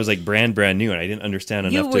because I was like brand new, and I didn't understand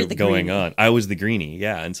enough to going on. I was the greenie,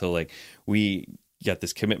 yeah. And so like we got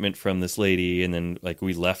this commitment from this lady, and then like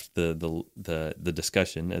we left the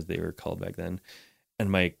discussion, as they were called back then. And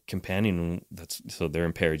my companion, so they're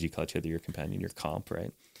in pairs, you call each other your companion, your comp,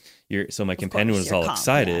 right? So my companion was all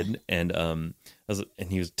excited, and and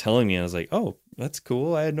he was telling me, and I was like, oh, that's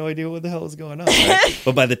cool. I had no idea what the hell was going on. Right?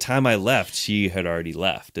 But by the time I left, she had already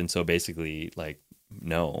left, and so basically, like,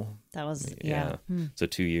 no, that was So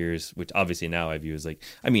 2 years, which obviously now I view as like,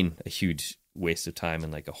 I mean, a huge waste of time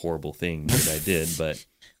and like a horrible thing that I did, but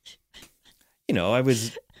I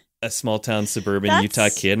was a small town suburban That's- Utah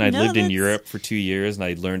kid, and I no, lived in that's- Europe for 2 years, and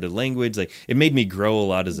I learned a language. Like, it made me grow a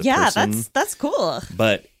lot as a Yeah, person. that's cool.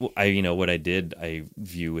 But what I did, I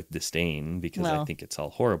view with disdain because I Well. think it's all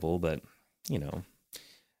horrible. But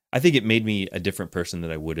I think it made me a different person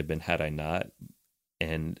that I would have been had I not.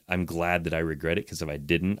 And I'm glad that I regret it, because if I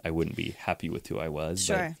didn't, I wouldn't be happy with who I was.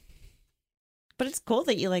 Sure. But it's cool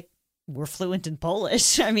that you like were fluent in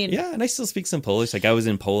Polish. I mean, Yeah, and I still speak some Polish. Like, I was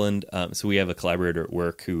in Poland, so we have a collaborator at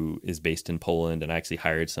work who is based in Poland, and I actually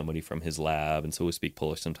hired somebody from his lab, and so we speak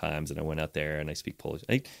Polish sometimes. And I went out there and I speak Polish.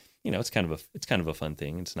 It's kind of a fun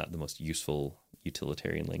thing. It's not the most useful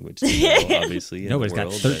utilitarian language to know, obviously. Nobody's in the got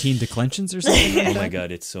world, 13 declensions or something. but, oh my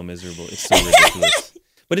god, it's so miserable. It's so ridiculous.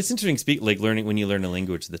 But it's interesting, when you learn a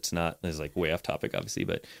language that's not, this is like way off topic, obviously,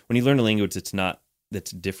 but when you learn a language that's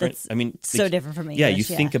different. That's I mean, so different from English. yeah, you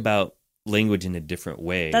think about language in a different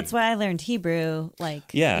way. That's why I learned Hebrew. Like,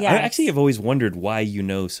 Yeah, I actually have always wondered why you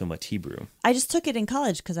know so much Hebrew. I just took it in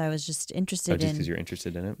college because I was just interested Just in. because you're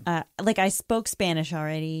interested in it. Like, I spoke Spanish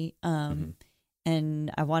already, Mm-hmm.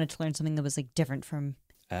 and I wanted to learn something that was like different from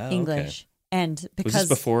Oh, English. And Was because this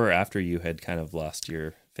before or after you had kind of lost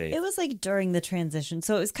your faith? it was like during the transition,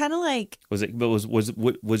 so it was kind of like Was it? But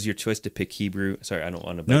was your choice to pick Hebrew? Sorry, I don't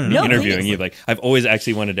want to No, no, interviewing please. you. Like, I've always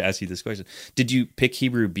actually wanted to ask you this question. Did you pick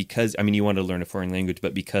Hebrew because you wanted to learn a foreign language,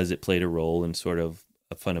 but because it played a role in sort of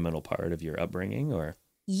a fundamental part of your upbringing, or?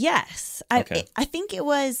 yes, Okay. I think it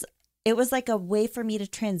was like a way for me to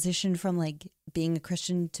transition from like being a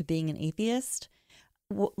Christian to being an atheist.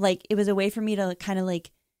 Like, it was a way for me to kind of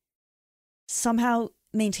like somehow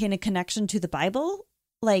maintain a connection to the Bible,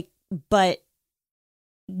 like, but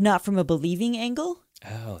not from a believing angle.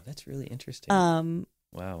 Oh, that's really interesting.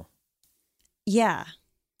 Wow. Yeah.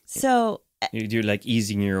 So You're like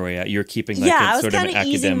easing your way out. You're keeping like yeah, I a was sort of kind an of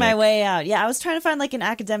easing my academic. way out. Yeah, I was trying to find like an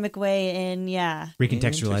academic way in. Yeah.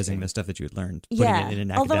 Recontextualizing Interesting. the stuff that you had learned, putting Yeah. it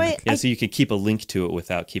in an Although academic. Yeah, so you could keep a link to it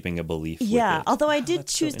without keeping a belief. Yeah. with it. Although I Oh, did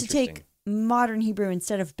that's so choose to take interesting. modern Hebrew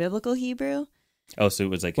instead of biblical Hebrew. Oh, so it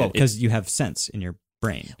was like Well, because you have sense in your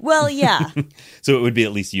brain. Well, yeah. so it would be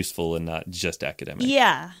at least useful and not just academic.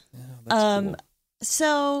 Yeah. Oh, that's cool.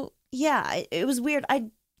 So yeah, it was weird.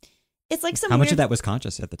 It's like some How much weird, of that was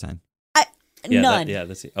conscious at the time? Yeah, none.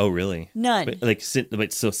 That's oh really? None. But like,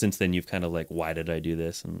 so since then you've kind of like, why did I do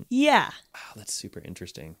this? And Yeah. wow, that's super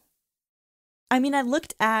interesting. I mean, I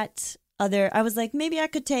looked at I was like, maybe I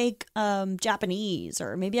could take Japanese,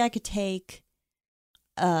 or maybe I could take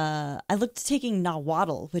I looked at taking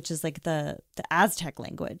Nahuatl, which is like the Aztec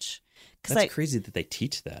language. That's crazy that they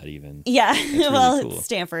teach that even. Yeah, really well, cool. it's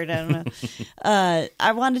Stanford. I don't know.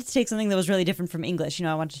 I wanted to take something that was really different from English.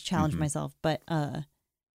 I wanted to challenge myself, but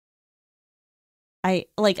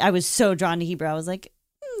I was so drawn to Hebrew. I was like,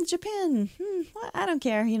 Japan, I don't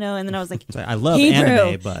care, and then I was like, It's like, I love Hebrew.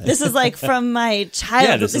 anime, but This is like from my childhood.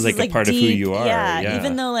 Yeah, this is like a part of who deep- you are. Yeah.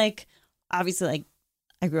 Even though like obviously like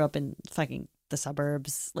I grew up in fucking the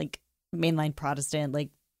suburbs, like mainline Protestant, like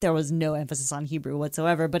there was no emphasis on Hebrew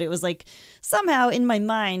whatsoever, but it was like somehow in my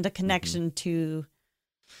mind a connection to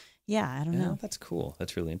I don't know. That's cool.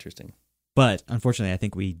 That's really interesting. But unfortunately, I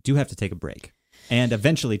think we do have to take a break and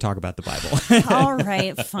eventually talk about the Bible. All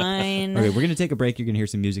right, fine. Okay, we're going to take a break. You're going to hear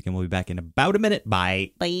some music, and we'll be back in about a minute.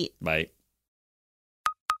 Bye. Bye. Bye.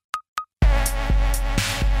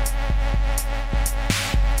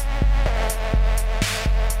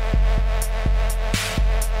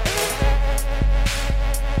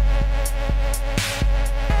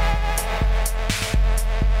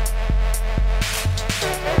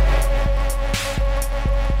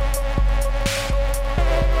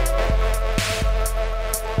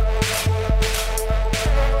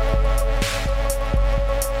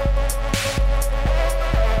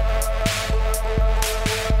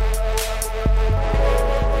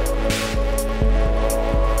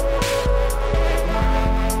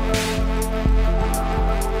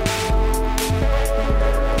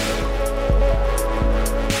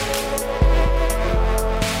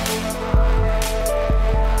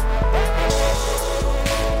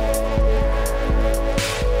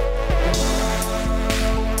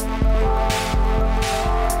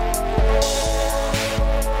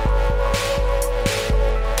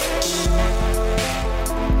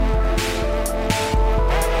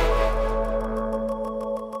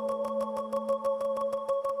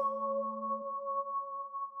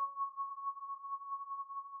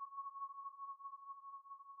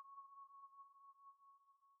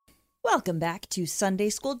 Welcome back to Sunday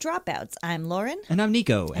School Dropouts. I'm Lauren. And I'm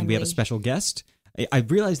Nico, and And we have a we- special guest. I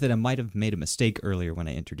realized that I might have made a mistake earlier when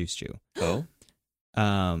I introduced you. Oh,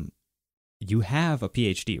 you have a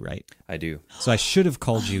PhD, right? I do. So I should have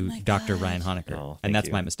called you my Dr. God. Ryan Honaker, Oh, and thank that's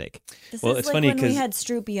you. my mistake. This Well, is it's like funny when we 'cause- had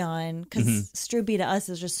Stroopy on, because Stroopy to us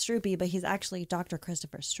is just Stroopy, but he's actually Dr.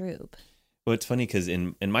 Christopher Stroop. Well, it's funny because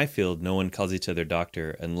in my field, no one calls each other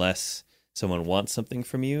doctor unless someone wants something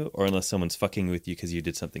from you or unless someone's fucking with you because you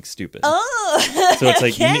did something stupid. Oh, So it's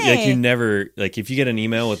like, okay. you never, like if you get an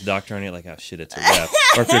email with doctor on it, like, oh shit, it's a rep.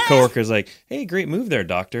 Or if your coworker's like, hey, great move there,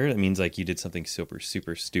 doctor, it means like you did something super,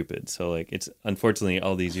 super stupid. So like it's unfortunately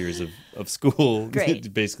all these years of school,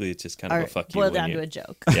 Great. basically it's just kind of Or a fuck you. boiled when down you- to a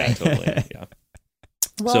joke. Yeah, totally. Yeah.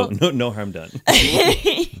 Well, So no harm done.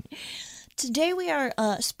 today we are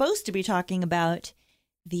supposed to be talking about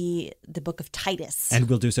the book of Titus. And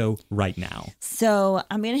we'll do so right now. So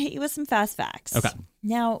I'm going to hit you with some fast facts. Okay.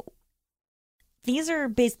 Now, these are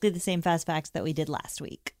basically the same fast facts that we did last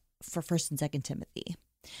week for 1st and 2nd Timothy.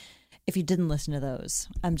 If you didn't listen to those,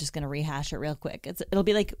 I'm just going to rehash it real quick. It'll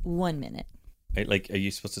be like 1 minute. Like, are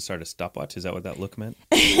you supposed to start a stopwatch? Is that what that look meant?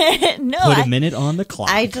 No, Put a minute on the clock.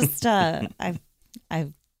 I just I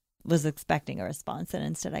was expecting a response and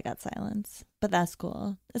instead I got silence. But that's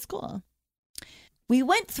cool. It's cool. We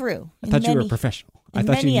went through. I thought you were a professional. I in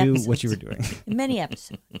thought you many knew episodes. what you were doing. In many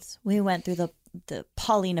episodes, we went through the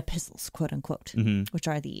Pauline epistles, quote unquote, which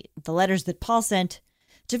are the letters that Paul sent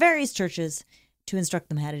to various churches to instruct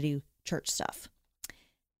them how to do church stuff.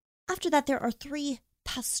 After that, there are 3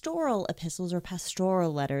 pastoral epistles or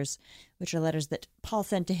pastoral letters, which are letters that Paul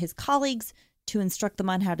sent to his colleagues to instruct them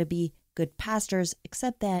on how to be good pastors,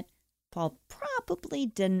 except that Paul probably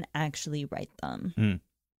didn't actually write them.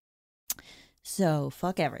 So,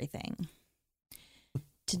 fuck everything.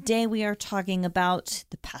 Today we are talking about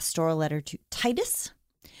the pastoral letter to Titus,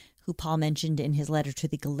 who Paul mentioned in his letter to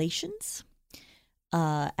the Galatians,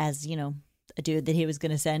 as, you know, a dude that he was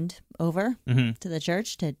going to send over to the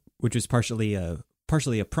church to. Which was partially a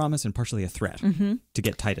promise and partially a threat to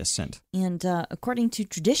get Titus sent. And according to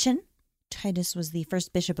tradition, Titus was the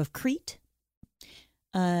first bishop of Crete,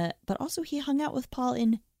 but also he hung out with Paul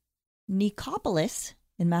in Nicopolis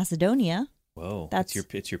in Macedonia. Whoa, That's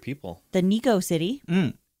it's your people. the Nico city,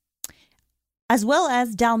 as well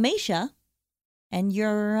as Dalmatia, and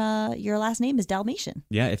your last name is Dalmatian.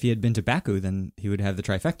 Yeah, if he had been to Baku, then he would have the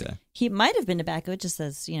trifecta. He might have been to Baku. It just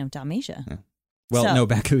says, you know, Dalmatia. Yeah. Well, So- no,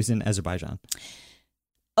 Baku's in Azerbaijan.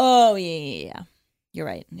 Oh, yeah. You're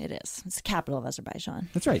right. It is. It's the capital of Azerbaijan.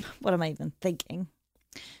 That's right. What am I even thinking?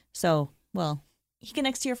 So, well, he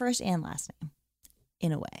connects to your first and last name,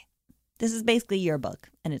 in a way. This is basically your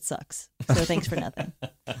book, and it sucks. So thanks for nothing.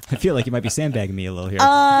 I feel like you might be sandbagging me a little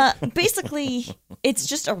here. Basically, it's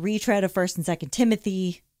just a retread of 1st and 2nd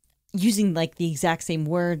Timothy, using like the exact same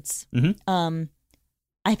words.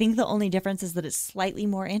 I think the only difference is that it's slightly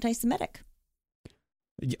more anti-Semitic.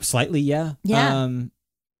 Slightly, yeah. Yeah.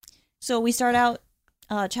 So we start out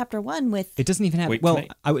chapter 1 with. It doesn't even have. Wait, well, can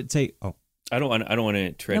I would say. Oh, I don't want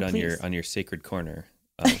to tread No, on please. your sacred corner,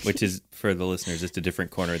 which is for the listeners just a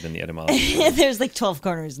different corner than the etymology. There's like 12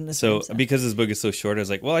 corners in this. So room, because this book is so short, I was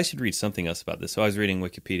like, well, I should read something else about this. So I was reading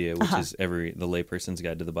Wikipedia, which is the layperson's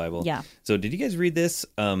guide to the Bible. Yeah. So did you guys read this?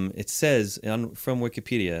 It says from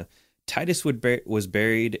Wikipedia, Titus was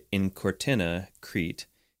buried in Cortina, Crete.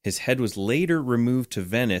 His head was later removed to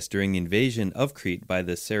Venice during the invasion of Crete by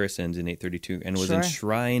the Saracens in 832 and was Sure.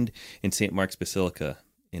 enshrined in St. Mark's Basilica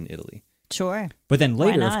in Italy. Sure. but then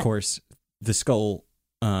later, not? of course, the skull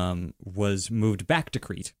was moved back to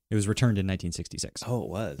Crete. It was returned in 1966. Oh, it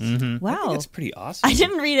was. Wow. I think it's pretty awesome. I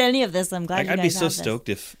didn't read any of this. I'm glad you I'd guys be so have this. stoked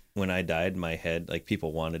if when I died, my head, like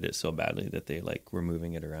people wanted it so badly that they like were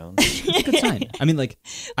moving it around. It's a good sign. I mean, like,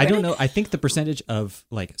 I don't know. I think the percentage of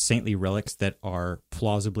like saintly relics that are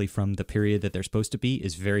plausibly from the period that they're supposed to be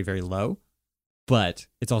is very, very low. But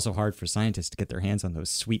it's also hard for scientists to get their hands on those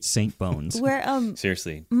sweet saint bones. Where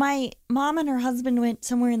Seriously. my mom and her husband went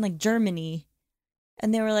somewhere in like Germany,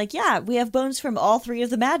 and they were like, "Yeah, we have bones from all 3 of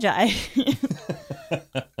the Magi."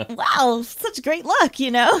 Wow, such great luck,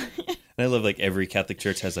 you know. And I love like every Catholic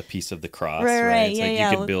church has a piece of the cross, Right, right? right, It's yeah, like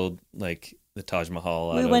yeah. you could build like the Taj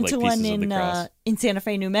Mahal out We of went like to pieces one of the cross. in Santa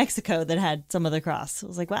Fe, New Mexico, that had some of the cross. I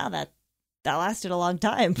was like, wow, that lasted a long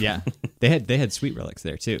time. Yeah, they had sweet relics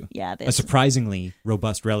there too. Yeah, they A had surprisingly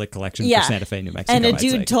robust relic collection Yeah. for Santa Fe, New Mexico. and a I'd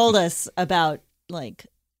dude say. told us about like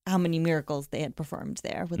how many miracles they had performed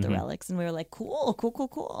there with the Mhm. relics, and we were like,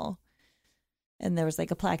 cool. And there was like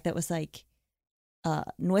a plaque that was like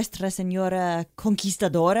Nuestra Señora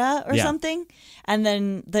Conquistadora or Yeah. something, and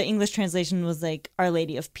then the English translation was like Our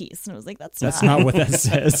Lady of Peace, and I was like, that's not what that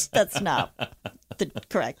says. that's not the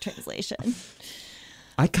correct translation.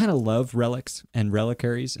 I kind of love relics and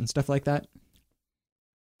reliquaries and stuff like that.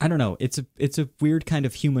 I don't know. It's a weird kind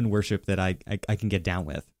of human worship that I can get down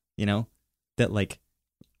with, you know? That like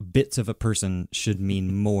bits of a person should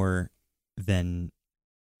mean more than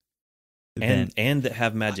and that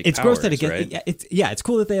have magic it's powers, gross that it gets, right? it's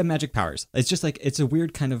cool that they have magic powers. It's just like it's a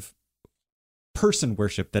weird kind of person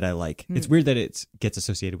worship that I like. It's weird that it gets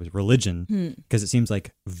associated with religion because it seems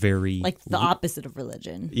like very like the opposite of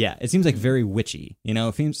religion. Yeah, it seems like very witchy. You know,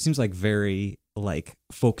 it seems like very like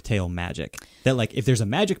folktale magic. That like if there's a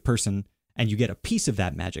magic person and you get a piece of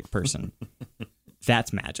that magic person,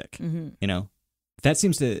 that's magic. You know, that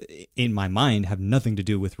seems to, in my mind, have nothing to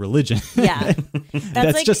do with religion. Yeah,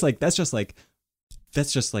 that's just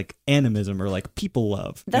like animism or like people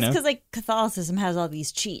love. That's because like Catholicism has all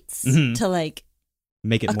these cheats Mm-hmm. to like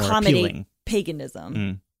make it more accommodate appealing.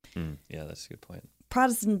 paganism. Yeah, that's a good point.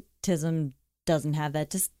 Protestantism doesn't have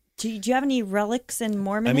that. Do you have any relics in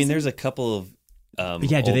Mormonism? I mean, there's a couple of do old they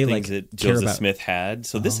things like that care Joseph about- Smith had.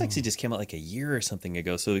 So this actually just came out like a year or something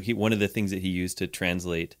ago. So one of the things that he used to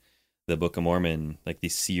translate the Book of Mormon, like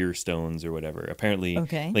these seer stones or whatever. Apparently,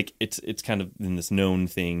 Okay. like it's kind of in this known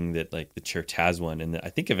thing that like the church has one, and I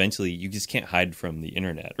think eventually you just can't hide from the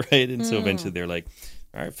internet, right? And so eventually they're like,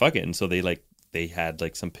 all right, fuck it, and so they had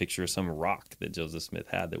like some picture of some rock that Joseph Smith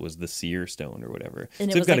had that was the seer stone or whatever. and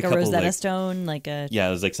so it was got like a couple, Rosetta Stone, like a Yeah,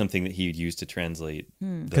 it was like something that he would use to translate.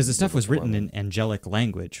 Because the stuff was Book of written Mormon. in angelic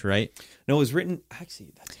language, right? No, it was written.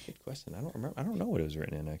 Actually, that's a good question. I don't remember. I don't know what it was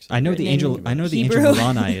written in. Actually, I know the Written angel. in I know the Hebrew.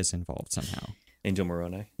 angel Moroni is involved somehow. Angel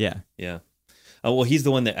Moroni. Yeah. Yeah. Oh well, he's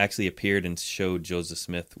the one that actually appeared and showed Joseph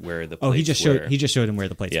Smith where the. Oh, he plates just were. showed him where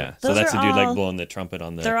the plates Yeah, were. so Those that's are the dude all- like blowing the trumpet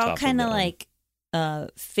on the. they're all top kind of the- like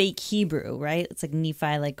fake Hebrew, right? It's like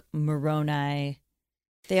Nephi, like Moroni.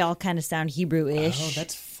 They all kind of sound Hebrew-ish. Oh,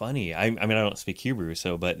 that's funny. I mean, I don't speak Hebrew,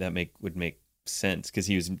 so but that would make sense because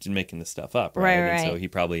he was making this stuff up, right? Right, And so right. he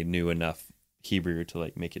probably knew enough Hebrew to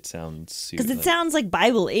like make it sound because it sounds like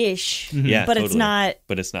Bible-ish, Yeah, but it's totally. not.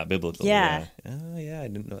 But it's not biblical. Yeah. Oh yeah, I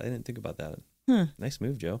didn't know. I didn't think about that. Hmm. Nice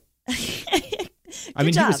move, Joe. I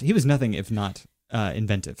mean, job. he was nothing if not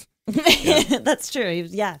inventive. That's true.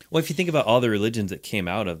 Yeah. Well, if you think about all the religions that came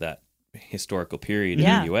out of that historical period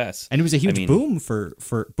Yeah. in the U.S., And it was a huge I mean- boom for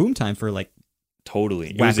boom time for like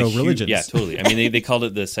totally. It was a Wacko huge- religions. Yeah, totally. I mean, they called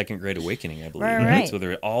it the Second Great Awakening, I believe. Right, Right, right. So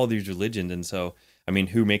there are all these religions, and so I mean,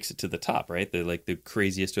 who makes it to the top? Right, the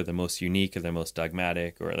craziest or the most unique or the most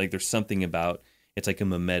dogmatic, or like there's something about it's like a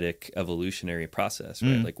mimetic evolutionary process,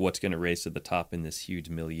 right? Like what's going to raise to the top in this huge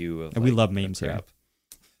milieu of. And we like, love memes here.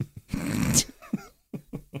 crap.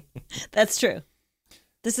 That's true.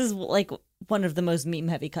 This is like one of the most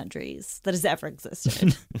meme-heavy countries that has ever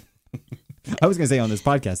existed. I was going to say on this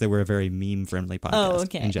podcast that we're a very meme friendly podcast Oh,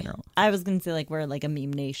 okay. in general. I was going to say like we're like a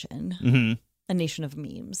meme nation, Hmm. a nation of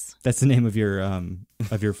memes. That's the name of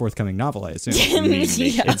your forthcoming novel, I assume.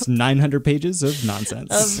 Yeah. It's 900 pages of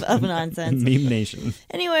nonsense. Of nonsense. Meme nation.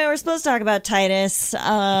 Anyway, we're supposed to talk about Titus.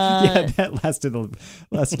 Yeah, that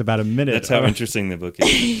lasted about a minute. That's how interesting the book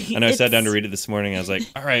is. And I sat down to It's- read it this morning. I was like,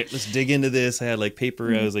 all right, let's dig into this. I had like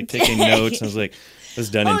paper. I was like taking notes. I was like, it was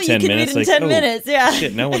done in 10 you can minutes. read in like, 10 minutes, yeah.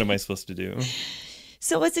 Shit, now what am I supposed to do?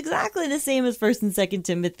 So it's exactly the same as 1st and 2nd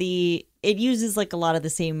Timothy. It uses like a lot of the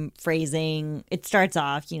same phrasing. It starts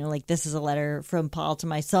off, like this is a letter from Paul to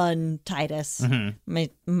my son Titus,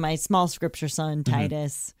 my small scripture son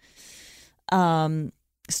Titus.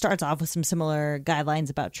 Starts off with some similar guidelines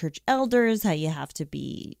about church elders, how you have to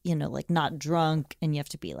be, like not drunk, and you have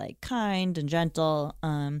to be like kind and gentle.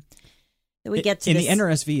 We get to in this. the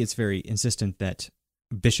NRSV, it's very insistent that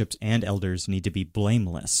bishops and elders need to be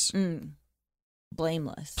blameless.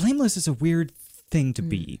 Blameless. Blameless is a weird thing to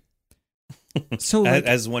be. So like,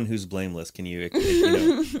 As one who's blameless, can you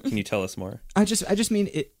tell us more? I just mean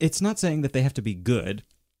it's not saying that they have to be good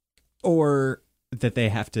or that they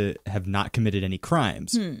have to have not committed any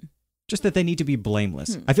crimes. Just that they need to be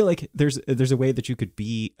blameless. I feel like there's a way that you could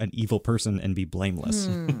be an evil person and be blameless.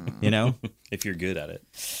 You know? If you're good at it.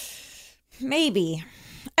 Maybe.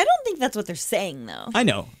 I don't think that's what they're saying, though. I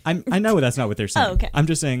know. I know that's not what they're saying. Oh, okay. I'm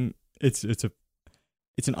just saying it's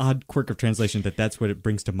an odd quirk of translation that's what it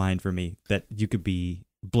brings to mind for me, that you could be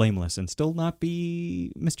blameless and still not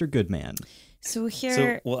be Mr. Goodman. So here,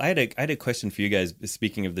 So, well, I had a question for you guys.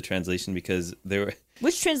 Speaking of the translation, because there were.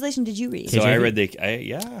 which translation did you read? So I KJV?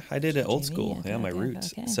 read I did it old KJV, school. okay, Yeah, my okay,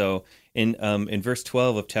 roots. okay. So in verse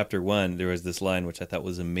 12 of chapter 1, there was this line which I thought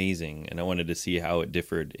was amazing, and I wanted to see how it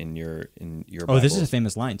differed in your Bible. Oh, this is a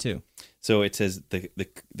famous line too. So it says the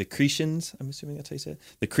Cretians, I'm assuming that's how you say it.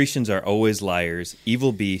 The Cretians are always liars,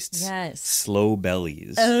 evil beasts, Yes. slow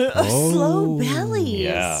bellies. Slow bellies.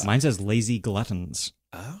 Yeah. Mine says lazy gluttons.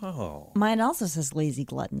 Oh, Mine also says lazy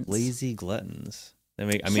gluttons. lazy gluttons.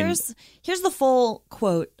 Here's the full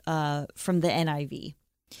quote from the NIV.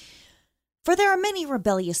 For there are many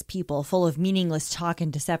rebellious people full of meaningless talk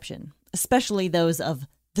and deception, especially those of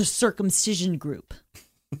the circumcision group.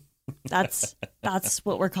 That's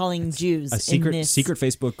what we're calling Jews. A secret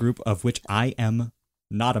Facebook group of which I am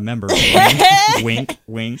not a member. Wink,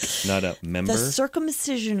 wink. Not a member. The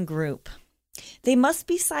circumcision group. They must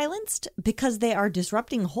be silenced because they are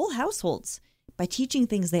disrupting whole households by teaching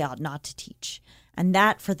things they ought not to teach. And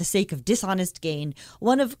that for the sake of dishonest gain.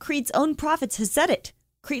 One of Crete's own prophets has said it.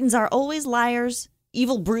 Cretans are always liars,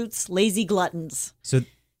 evil brutes, lazy gluttons. So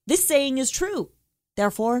this saying is true.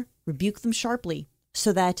 Therefore, rebuke them sharply,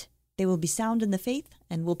 so that they will be sound in the faith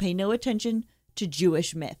and will pay no attention to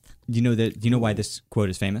Jewish myth. Do you know why this quote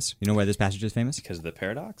is famous? You know why this passage is famous? Because of the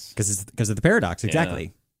paradox? Because of the paradox, exactly.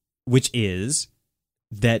 Yeah. Which is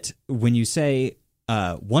that when you say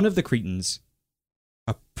one of the Cretans,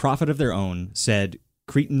 a prophet of their own, said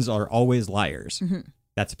Cretans are always liars. Mm-hmm.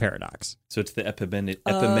 That's a paradox. So it's the Epimenides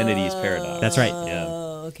paradox. That's right. Yeah.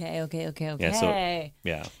 Okay.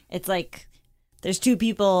 Yeah. It's like there's two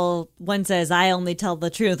people. One says I only tell the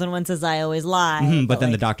truth, and one says I always lie. Mm-hmm, but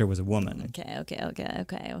then the doctor was a woman. Okay.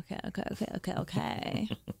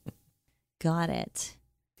 Got it.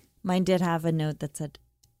 Mine did have a note that said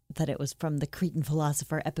that it was from the Cretan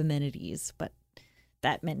philosopher Epimenides, but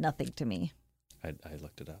that meant nothing to me. I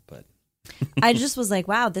looked it up, but I just was like,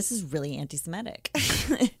 wow, this is really anti-Semitic.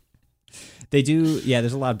 They do, yeah,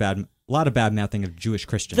 there's a lot of bad mouthing of Jewish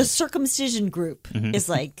Christians. The circumcision group is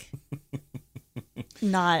like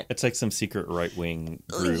not... It's like some secret right-wing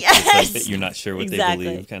group. Yes! It's like that you're not sure what they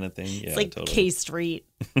believe kind of thing. Yeah, it's like totally. K-Street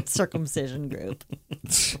circumcision group.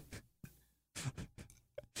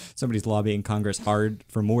 Somebody's lobbying Congress hard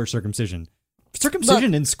for more circumcision.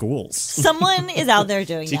 Circumcision in schools. Someone is out there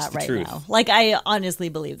doing Teach that the right truth. now. Like, I honestly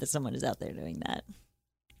believe that someone is out there doing that.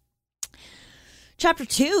 Chapter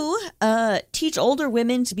 2, teach older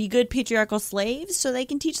women to be good patriarchal slaves so they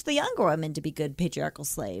can teach the younger women to be good patriarchal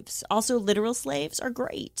slaves. Also, literal slaves are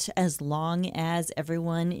great as long as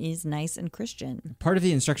everyone is nice and Christian. Part of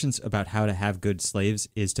the instructions about how to have good slaves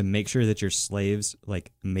is to make sure that your slaves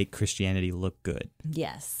like make Christianity look good.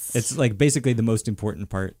 Yes. It's like basically the most important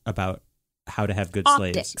part about how to have good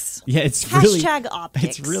optics. Slaves. Yeah, it's Hashtag optics.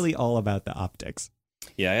 It's really all about the optics.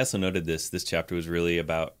 Yeah, I also noted this chapter was really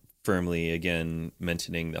about firmly, again,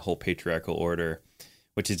 mentioning the whole patriarchal order,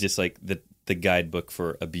 which is just like the guidebook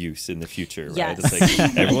for abuse in the future, right? Yes. It's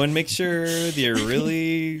like, everyone make sure that you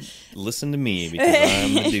really listen to me because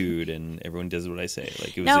I'm the dude and everyone does what I say.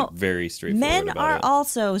 Like, it was now, like very straightforward men about are it.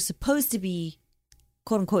 also supposed to be,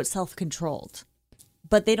 quote-unquote, self-controlled,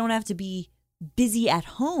 but they don't have to be busy at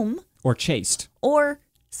home. Or chaste. Or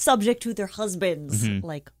subject to their husbands,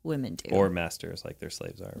 like women do. Or masters, like their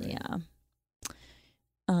slaves are, right? Yeah.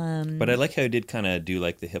 But I like how he did kind of do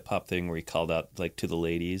like the hip hop thing where he called out like to the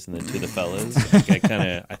ladies and then to the fellas. Like,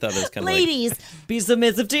 I thought that was kind of ladies, be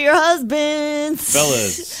submissive to your husbands.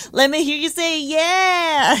 Fellas, let me hear you say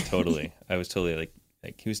yeah. Totally. I was totally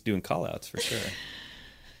like he was doing call outs for sure.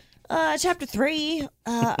 Chapter 3,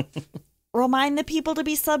 remind the people to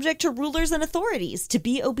be subject to rulers and authorities, to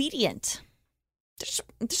be obedient.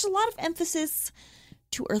 There's a lot of emphasis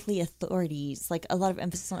to earthly authorities, like a lot of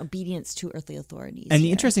emphasis on obedience to earthly authorities. And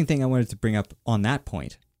the interesting thing I wanted to bring up on that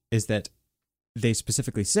point is that they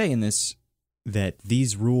specifically say in this that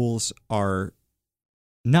these rules are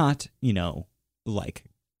not, like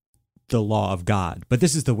the law of God, but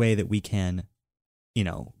this is the way that we can,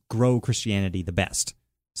 grow Christianity the best.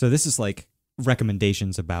 So this is like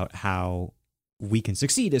recommendations about how we can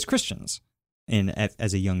succeed as Christians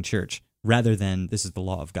as a young church, rather than this is the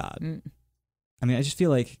law of God. Mm. I mean, I just feel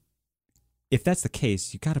like if that's the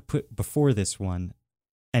case, you got to put before this one,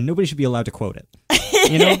 and nobody should be allowed to quote it.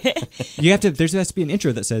 There has to be an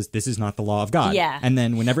intro that says this is not the law of God. Yeah. And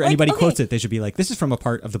then whenever anybody quotes it, they should be like, this is from a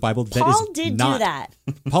part of the Bible that Paul is did not. do that.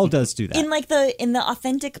 Paul does do that. In the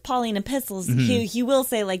authentic Pauline epistles, he will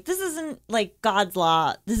say like, this isn't like God's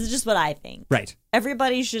law. This is just what I think. Right.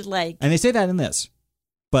 Everybody should like. And they say that in this,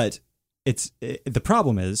 but the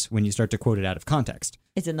problem is when you start to quote it out of context.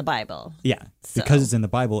 It's in the Bible. Yeah. So. Because it's in the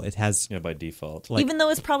Bible, it has... Yeah, by default. Even though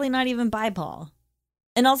it's probably not even by Paul.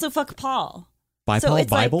 And also fuck Paul. By so Paul?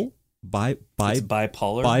 it's Bible? It's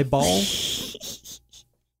bipolar? Biball?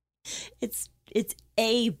 It's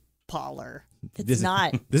a Pauler. It's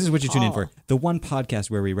not This is what you Paul. tune in for. The one podcast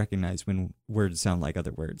where we recognize when words sound like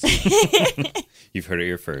other words. You've heard it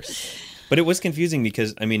here first. But it was confusing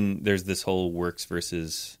because, there's this whole works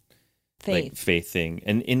versus Faith. like faith thing,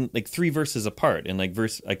 and in like 3 verses apart, and like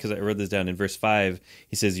verse, because I wrote this down in verse 5,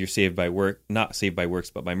 he says you're saved by work, not saved by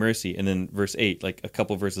works, but by mercy. And then verse 8, like a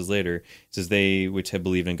couple verses later, it says they which have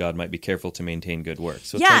believed in God might be careful to maintain good works.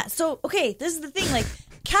 So Yeah. So okay, this is the thing. Like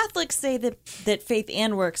Catholics say that faith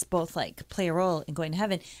and works both like play a role in going to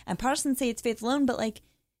heaven, and Protestants say it's faith alone. But like,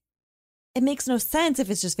 it makes no sense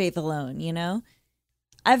if it's just faith alone. You know.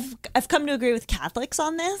 I've come to agree with Catholics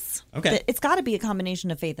on this. Okay. That it's got to be a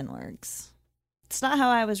combination of faith and works. It's not how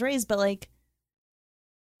I was raised, but like,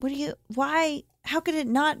 how could it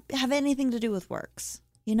not have anything to do with works?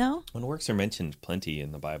 You know? when works are mentioned plenty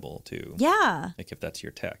in the Bible too. Yeah. Like if that's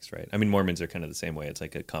your text, right? I mean, Mormons are kind of the same way. It's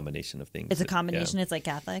like a combination of things. It's a combination. It's like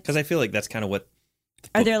Catholics. Because I feel like that's kind of what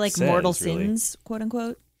Are there like says, mortal really. sins, quote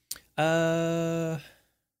unquote?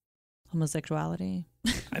 Homosexuality.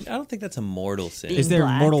 I don't think that's a mortal sin. Being Is there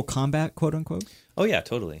black. mortal combat, quote unquote? Oh yeah,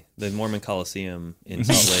 totally. The Mormon Coliseum in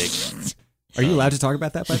Salt Lake. Are you allowed to talk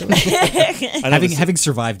about that, by the way? I know this- having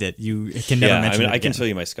survived it, you can never yeah, I mention mean, it I can again. show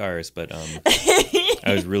you my scars, but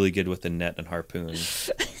I was really good with the net and harpoon.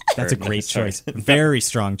 That's a great choice. Very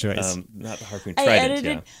strong choice. Not the harpoon, I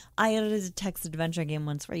trident. edited a text adventure game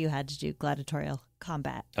once where you had to do gladiatorial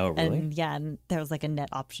combat. Oh, really? And yeah, and there was like a net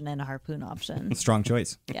option and a harpoon option. Strong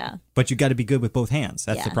choice. Yeah. But you got to be good with both hands.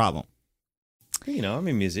 That's the Yeah. problem. Yeah. You know, I'm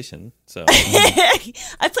a musician, so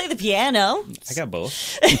I play the piano. I got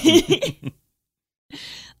both.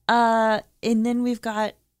 And then we've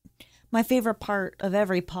got my favorite part of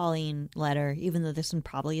every Pauline letter, even though this one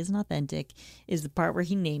probably isn't authentic, is the part where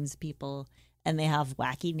he names people and they have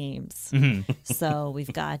wacky names. Mm-hmm. So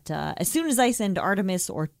we've got, as soon as I send Artemis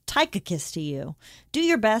or Tychicus to you, do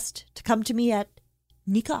your best to come to me at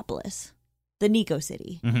Nicopolis, the Nico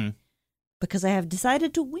city, Mm-hmm. because I have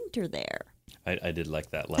decided to winter there. I did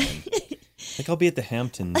like that line. Like, I'll be at the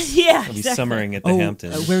Hamptons. Yeah, I'll be exactly. summering at the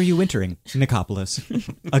Hamptons. Where are you wintering? Nicopolis.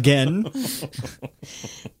 Again?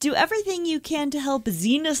 Do everything you can to help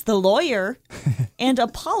Zenos the lawyer and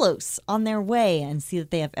Apollos on their way and see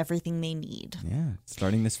that they have everything they need. Yeah.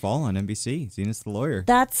 Starting this fall on NBC. Zenos the lawyer.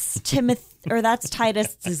 That's that's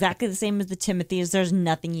Titus. It's exactly the same as the Timothy's. There's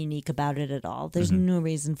nothing unique about it at all. There's no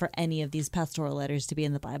reason for any of these pastoral letters to be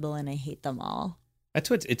in the Bible, and I hate them all. That's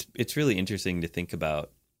what it's really interesting to think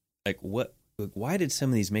about. Like, why did some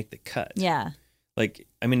of these make the cut? Yeah. Like,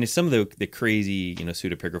 I mean, there's some of the crazy,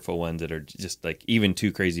 pseudepigraphal ones that are just like even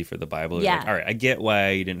too crazy for the Bible. It's Yeah. Like, all right, I get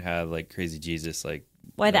why you didn't have like crazy Jesus, like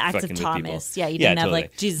Why the Acts of fucking with people. Thomas? Yeah, you didn't have totally.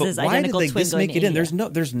 like Jesus' But why identical did twin this going make to it in? India.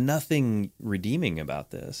 There's nothing redeeming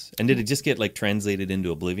about this. And did it just get like translated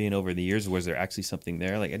into oblivion over the years? Or was there actually something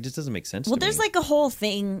there? Like, it just doesn't make sense. Well, to there's me. like a whole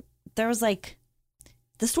thing. There was like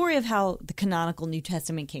the story of how the canonical New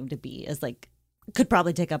Testament came to be is like could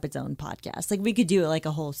probably take up its own podcast. Like we could do like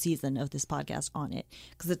a whole season of this podcast on it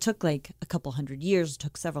because it took like a couple hundred years. It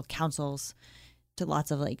took several councils to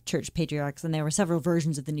lots of like church patriarchs, and there were several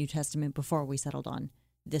versions of the New Testament before we settled on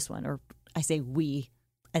this one. Or I say we,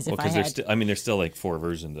 as if I had. there's still like 4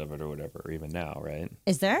 versions of it or whatever, even now, right?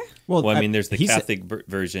 Is there? Well, I mean, there's the he's- Catholic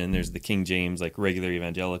version, there's the King James, like regular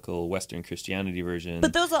evangelical Western Christianity version.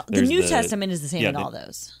 But those the There's New Testament is the same yeah, in all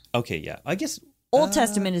those. Okay, yeah, I guess Old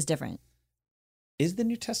Testament is different. is the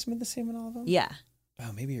New Testament the same in all of them? Yeah.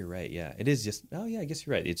 Oh, maybe you're right. Yeah, it is just. Oh, yeah, I guess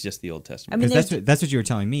you're right. It's just the Old Testament. I mean, Because that's what you were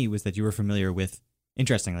telling me was that you were familiar with,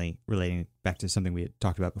 interestingly, relating back to something we had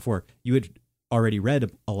talked about before, you had already read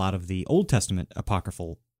a lot of the Old Testament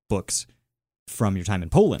apocryphal books from your time in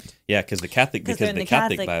Poland. Yeah, because the Catholic they're in the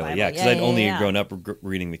Catholic Bible. Yeah, because Yeah, I'd yeah, only yeah. grown up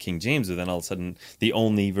reading the King James, and then all of a sudden the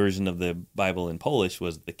only version of the Bible in Polish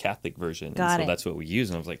was the Catholic version. Got and so it. that's what we use.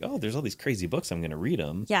 And I was like, oh, there's all these crazy books. I'm going to read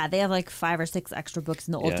them. Yeah, they have like 5 or 6 extra books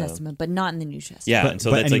in the Old Yeah. Testament, but not in the New Testament. Yeah, But- and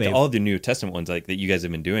so but that's anyway- like all the New Testament ones like that you guys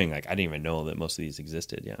have been doing. Like I didn't even know that most of these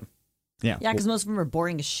existed. Yeah, Yeah. Yeah, because most of them are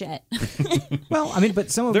boring as shit. Well, I mean,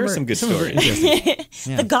 but some of There them are some good of them are stories. interesting.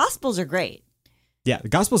 Yeah. The Gospels are great. Yeah, the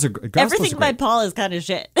Gospels are Everything by great. Paul is kind of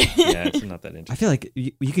shit. yeah, it's not that I interesting. feel like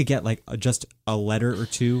you could get like just a letter or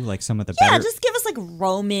two, like some of the Yeah, better. just give us like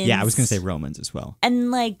Romans. Yeah, I was going to say Romans as well.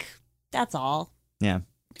 And like, that's all. Yeah.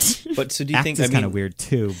 But so do you Acts think? is kind of weird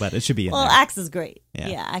too, but it should be in Well, there. Acts is great. Yeah.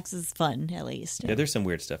 Yeah, Acts is fun, at least. Yeah, there's some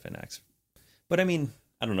weird stuff in Acts. But I mean,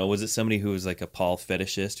 I don't know. Was it somebody who was like a Paul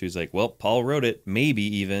fetishist who's like, well, Paul wrote it, maybe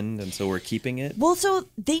even, and so we're keeping it? Well, so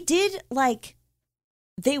they did like,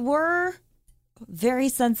 they were very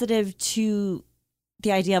sensitive to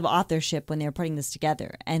the idea of authorship when they were putting this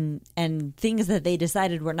together, and things that they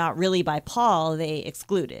decided were not really by Paul, they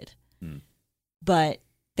excluded. Hmm. But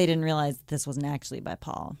they didn't realize that this wasn't actually by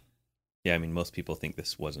Paul. Yeah, I mean, most people think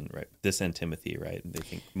this wasn't right. This and Timothy, right? They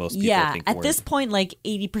think most people Yeah, think at weren't. this point, like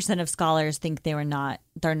 80% of scholars think they're not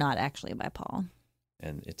actually by Paul.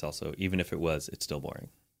 And it's also, even if it was, it's still boring.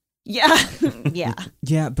 Yeah, yeah.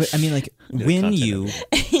 Yeah, but I mean, like The when content you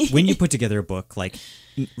when you put together a book, like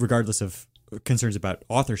regardless of concerns about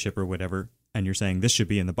authorship or whatever, and you're saying this should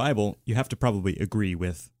be in the Bible, you have to probably agree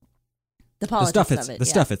with The the politics stuff of it. the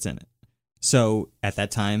stuff that's in it. So at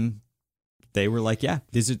that time, they were like, yeah,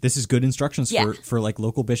 this is good instructions Yeah. for like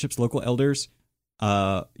local bishops, local elders,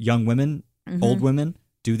 young women, Mhm. old women,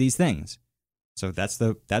 do these things. So that's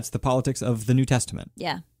the politics of the New Testament.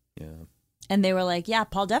 Yeah. Yeah. And they were like, yeah,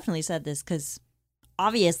 Paul definitely said this because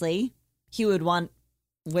obviously he would want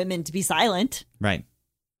women to be silent. Right.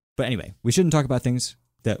 But anyway, we shouldn't talk about things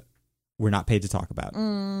that we're not paid to talk about,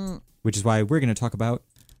 which is why we're going to talk about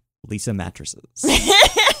Lisa mattresses.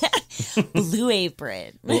 Blue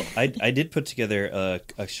Apron. Well, I did put together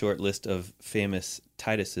a short list of famous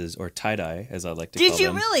Tituses, or tie-dye, as I like to call Did you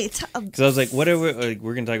them. really? Because I was like, what are we,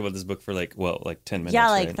 we're going to talk about this book for like 10 minutes. Yeah,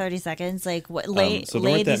 like right? 30 seconds. Like, what? So Lay there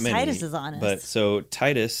weren't that these many, Tituses on us. But so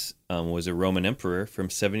Titus was a Roman emperor from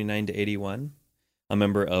 79 to 81, a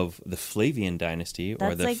member of the Flavian dynasty, or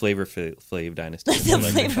That's the like- Flavor Flav dynasty. as The I like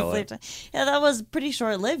to flavor call it. flavor. Yeah, that was pretty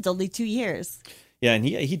short lived. Only 2 years. Yeah, and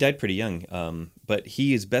he died pretty young, but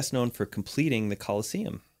he is best known for completing the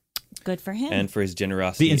Colosseum Good for him. and for his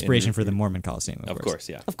generosity. The inspiration for the Mormon Colosseum, Of course,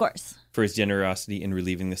 yeah. of course. For his generosity in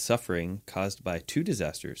relieving the suffering caused by two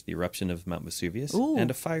disasters, the eruption of Mount Vesuvius Ooh.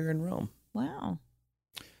 and a fire in Rome. Wow.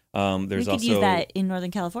 There's we could also use that in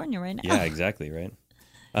Northern California right now. Yeah, exactly, right.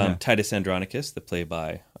 Yeah. Titus Andronicus, the play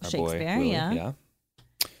by our boy Shakespeare, Willie, yeah.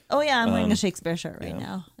 Oh, yeah, I'm wearing a Shakespeare shirt right yeah.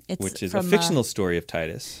 now. It's which is from, a fictional story of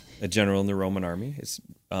Titus, a general in the Roman army. It's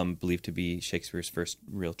believed to be Shakespeare's first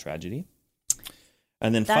real tragedy.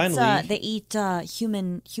 And then That's, finally, they eat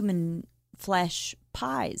human flesh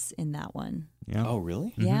pies in that one. Yeah. oh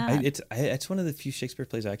really? Yeah. It's one of the few Shakespeare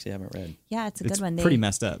plays I actually haven't read. Yeah, it's a It's good one. pretty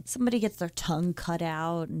messed up. Somebody gets their tongue cut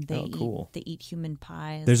out and they cool. eat human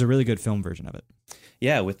pies. There's a really good film version of it.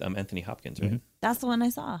 Yeah, with Anthony Hopkins, right? That's the one I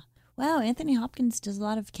saw. Wow, Anthony Hopkins does a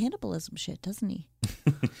lot of cannibalism shit, doesn't he?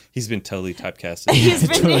 He's been totally typecasted. He's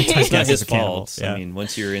been Totally It's not typecast his as a cannibal, fault. yeah. I mean,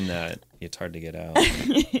 once you're in that, it's hard to get out.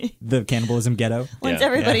 The cannibalism ghetto. Once Yeah.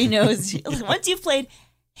 everybody knows, once you've played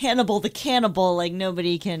Hannibal the Cannibal, like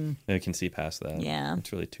nobody can. I can see past that. Yeah.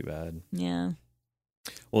 It's really too bad. Yeah.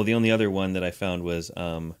 Well, the only other one that I found was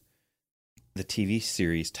the TV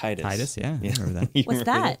series Titus. Titus, yeah. I remember that. You What's remember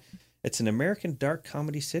that? It's an American dark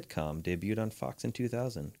comedy sitcom debuted on Fox in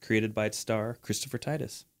 2000, created by its star Christopher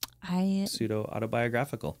Titus. I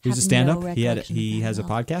Pseudo-autobiographical. He was a have stand-up. no He recollection of that has a at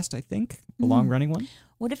all. podcast, I think, a long-running one.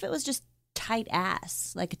 What if it was just tight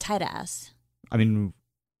ass, like a tight ass? I mean,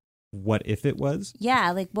 what if it was?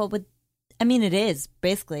 Yeah, like what would? I mean, it is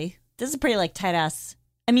basically. This is pretty like tight ass.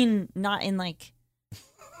 I mean, not in like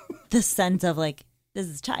the sense of like this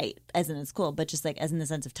is tight, as in it's cool, but just like as in the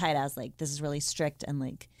sense of tight ass, like this is really strict and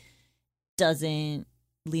like doesn't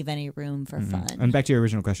leave any room for fun. And back to your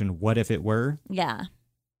original question, what if it were? Yeah,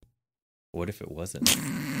 What if it wasn't?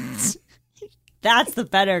 that's the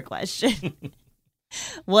better question.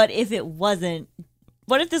 What if it wasn't?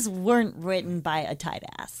 What if this weren't written by a tight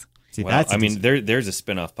ass? See, Well, that's I mean, there's a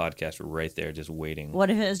spin-off podcast right there just waiting. What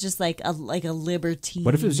if it was just like a libertine?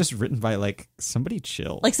 what if it was just written by like somebody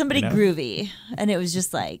chill, like somebody you know? groovy, and it was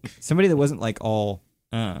just like somebody that wasn't like all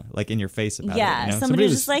like in your face about yeah, it. You know? somebody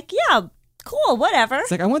was just like yeah, cool, whatever. It's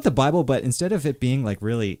like I want the Bible, but instead of it being like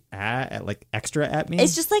really like extra at me,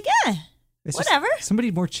 It's just like it's just whatever.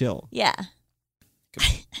 somebody more chill. Yeah.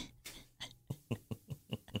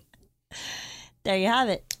 There you have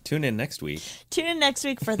it. Tune in next week. Tune in next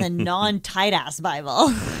week for the non-tight ass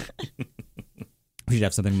Bible. We should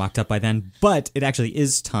have something mocked up by then, but it actually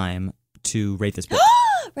is time to rate this book.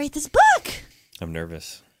 Rate this book. I'm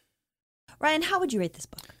nervous. Ryan, how would you rate this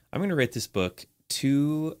book? I'm going to rate this book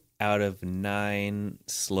 2 out of 9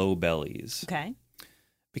 slow bellies. Okay.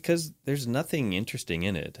 Because there's nothing interesting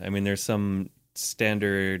in it. I mean, there's some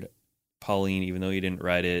standard Pauline, even though you didn't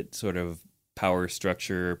write it, sort of power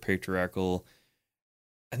structure, patriarchal,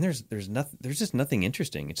 and there's just nothing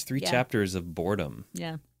interesting. It's 3 Yeah. chapters of boredom.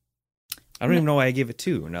 Yeah. I don't even know why I gave it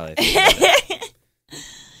 2. Now that I think about it.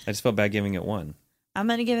 I just felt bad giving it 1. I'm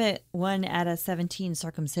going to give it 1 out of 17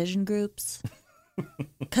 circumcision groups.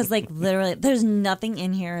 Because, like, literally, there's nothing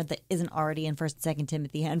in here that isn't already in 1st and 2nd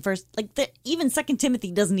Timothy. And even 2nd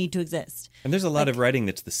Timothy doesn't need to exist. And there's a lot of writing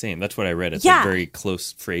that's the same. That's what I read. It's Yeah. like very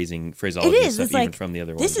close phraseology It is. stuff, It's even like, from the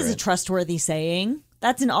other ones. this is a right? trustworthy saying.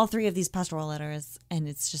 That's in all 3 of these pastoral letters, and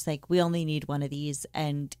it's just like, we only need one of these,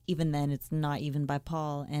 and even then, it's not even by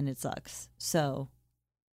Paul, and it sucks. So,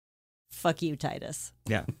 fuck you, Titus.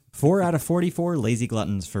 Yeah. 4 out of 44 lazy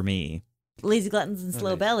gluttons for me. Lazy gluttons and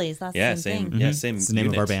slow bellies. That's the same thing. Yeah, same. It's the name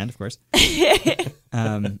of our band, of course.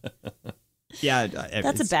 Yeah,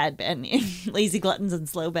 That's a bad band name. Lazy gluttons and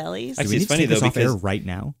slow bellies. Do we Actually, need it's funny to take though this off air because right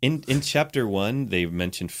now. in chapter 1 they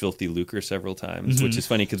mentioned filthy lucre several times, which is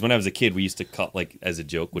funny because when I was a kid we used to call, like, as a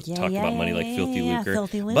joke, would talk about money like filthy lucre.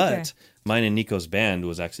 Filthy lucre. But mine and Nico's band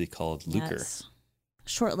was actually called Lucre. Yes.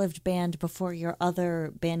 Short-lived band before your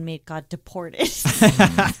other bandmate got deported.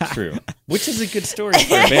 True, which is a good story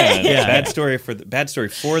for a band. Yeah. Bad story for the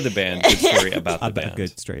band. Good story about the A band.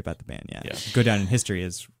 good story about the band, yeah. Yeah. Go down in history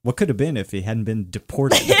as what could have been if he hadn't been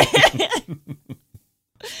deported.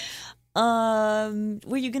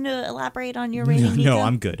 Were you going to elaborate on your rating, Nico? No,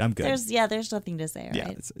 I'm good. There's nothing to say, right? Yeah,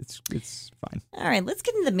 it's fine. All right, let's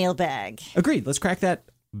get into the mailbag. Agreed. Let's crack that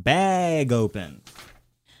bag open.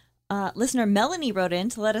 Listener Melanie wrote in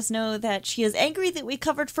to let us know that she is angry that we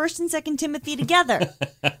covered 1st and 2nd Timothy together.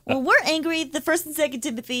 Well, we're angry that 1st and 2nd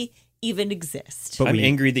Timothy even exist. But I'm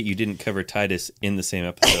angry that you didn't cover Titus in the same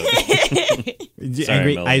episode. Sorry,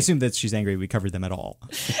 angry. Melanie. I assume that she's angry we covered them at all.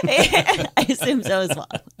 I assume so as well.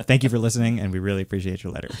 Thank you for listening, and we really appreciate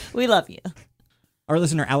your letter. We love you. Our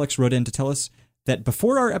listener Alex wrote in to tell us that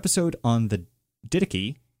before our episode on the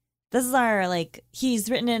Didache, This is our, he's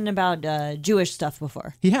written in about Jewish stuff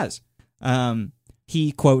before. he has.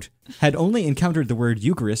 He, quote, had only encountered the word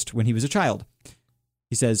Eucharist when he was a child.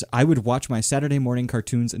 He says, I would watch my Saturday morning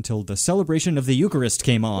cartoons until the celebration of the Eucharist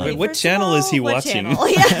came on. Wait, what First of channel is he what watching? channel?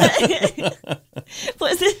 Yeah.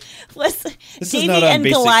 was This is Davey not on and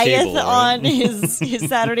basic Goliath cable, right? on his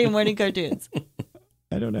Saturday morning cartoons?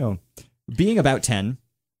 I don't know. Being about 10,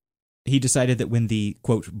 he decided that when the,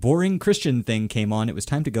 quote, boring Christian thing came on, it was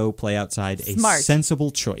time to go play outside. Smart. A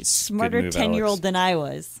sensible choice. Smarter move, 10-year-old Alex. than I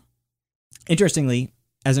was. Interestingly,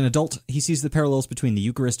 as an adult, he sees the parallels between the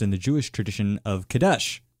Eucharist and the Jewish tradition of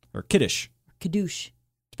Kiddush, or Kiddush, Kadoosh.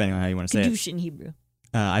 depending on how you want to say Kadoosh in Hebrew. it.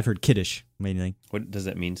 I've heard Kiddush, mainly. What does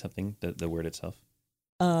that mean? Something? The word itself?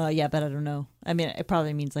 Yeah, but I don't know. I mean, it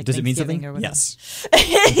probably means Does it mean Thanksgiving something? or whatever. Yes.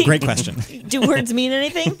 Great question. Do words mean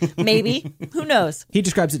anything? Maybe. Who knows? He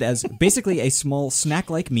describes it as basically a small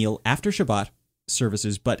snack-like meal after Shabbat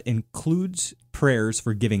services, but includes prayers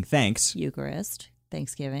for giving thanks Eucharist,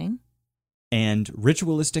 Thanksgiving. and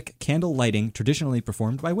ritualistic candle lighting traditionally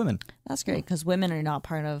performed by women. That's great because women are not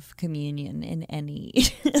part of communion in any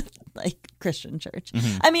Christian church.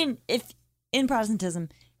 Mm-hmm. I mean, if in Protestantism,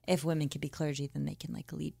 if women can be clergy, then they can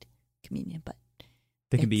lead communion. But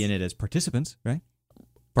They can be in it as participants, right?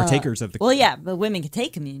 Partakers of the... well, yeah, but women can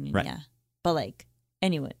take communion, Right. yeah. But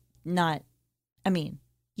anyway, not. I mean,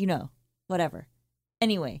 whatever.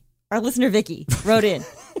 Anyway, our listener Vicky wrote in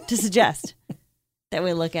to suggest that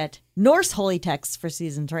we look at Norse holy texts for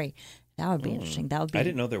season 3. That would be interesting. That would be. I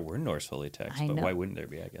didn't know there were Norse holy texts, I but know. why wouldn't there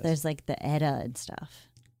be? I guess. There's the Edda and stuff.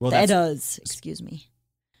 Well, The that's... Eddas, excuse me.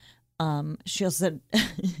 She also said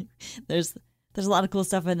there's a lot of cool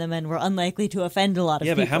stuff in them, and we're unlikely to offend a lot of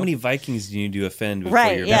Yeah, people. but how many Vikings do you need to offend? Before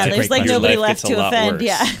Right? your Yeah, That's a there's great question. nobody Your life left gets a to lot offend.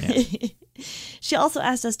 worse. Yeah. She also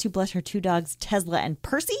asked us to bless her 2 dogs, Tesla and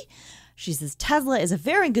Percy. She says Tesla is a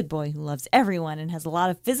very good boy who loves everyone and has a lot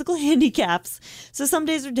of physical handicaps, so some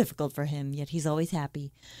days are difficult for him, yet he's always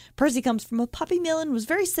happy. Percy comes from a puppy mill and was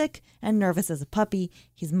very sick and nervous as a puppy.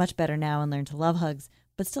 He's much better now and learned to love hugs,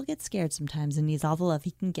 but still gets scared sometimes and needs all the love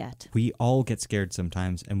he can get. We all get scared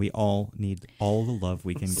sometimes, and we all need all the love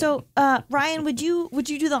we can get. So, Ryan, would you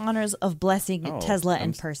do the honors of blessing Oh, Tesla I'm-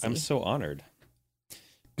 and Percy? I'm so honored.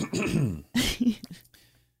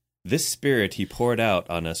 This Spirit he poured out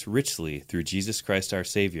on us richly through Jesus Christ our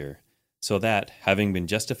Savior, so that, having been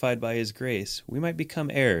justified by his grace, we might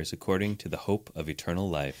become heirs according to the hope of eternal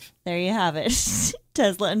life. There you have it.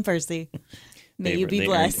 Tesla and Percy. May you be they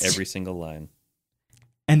blessed. earned every single line.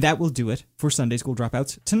 And that will do it for Sunday School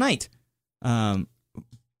Dropouts tonight. Before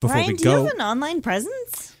Ryan, we do go... you have an online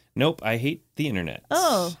presence? Nope, I hate the internet.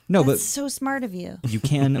 Oh, No, that's but- so smart of you. You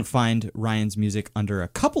can find Ryan's music under a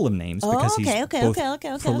couple of names because he's both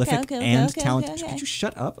prolific and talented. okay. Could you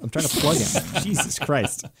shut up? I'm trying to plug him. Jesus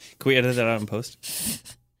Christ. Can we edit that out in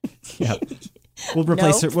post? Yeah. We'll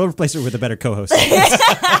replace Nope. her. We'll replace her with a better co-host.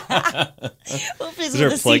 Well, please Is there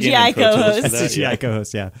with a a plug-in CGI in Pro Tools for co-host. that? That's a Yeah. CGI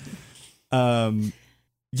co-host. Yeah.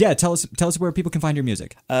 Yeah. Tell us where people can find your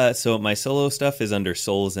music. So my solo stuff is under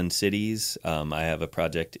Souls and Cities. I have a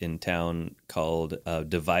project in town called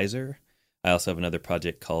Divisor. I also have another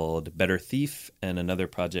project called Better Thief and another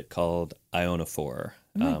project called Iona 4.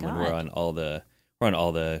 Oh my And we're God. on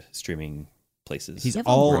all the streaming places. He's You have a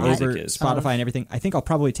all lot over music is. Spotify and everything. I think I'll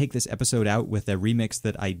probably take this episode out with a remix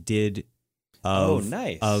that I did of,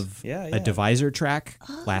 nice. of Yeah, a yeah. Divisor track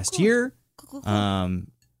last cool. year. Cool.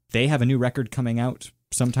 They have a new record coming out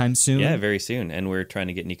sometime soon. Yeah, very soon. And we're trying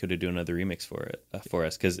to get Nico to do another remix for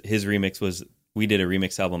us, because his remix was, we did a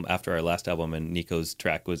remix album after our last album, and Nico's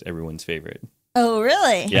track was everyone's favorite. Oh,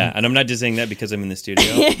 really? Yeah, and I'm not just saying that because I'm in the studio.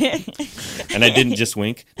 And I didn't just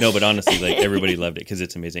wink. No, but honestly, like, everybody loved it because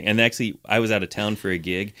it's amazing. And actually, I was out of town for a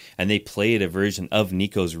gig, and they played a version of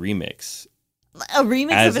Nico's remix. A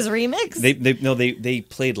remix of his remix? They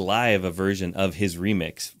played live a version of his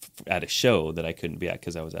remix at a show that I couldn't be at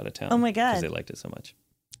because I was out of town. Oh my God. Because they liked it so much.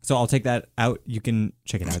 So I'll take that out. You can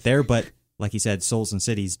check it out there. But like he said, Souls and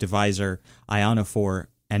Cities, Divisor, Ionophore,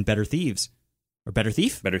 and Better Thieves. Or Better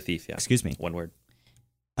Thief? Better Thief, yeah. Excuse me. One word.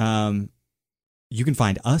 You can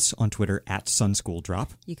find us on Twitter at SunSchoolDrop.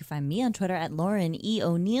 You can find me on Twitter at Lauren E.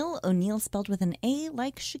 O'Neill. O'Neill spelled with an A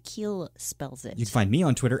like Shaquille spells it. You can find me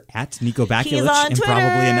on Twitter at Nico He's Bakulich, on Twitter.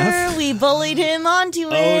 improbably enough. We bullied him onto it.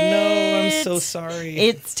 Oh no, I'm so sorry.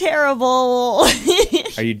 It's terrible.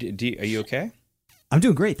 Are you okay? I'm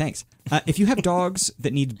doing great, thanks. If you have dogs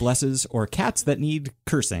that need blesses or cats that need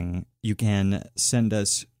cursing, you can send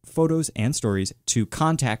us photos and stories to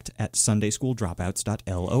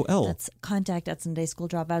contact@sundayschooldropouts.lol. That's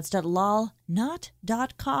contact@sundayschooldropouts.lol, not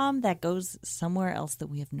 .com. That goes somewhere else that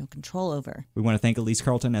we have no control over. We want to thank Elise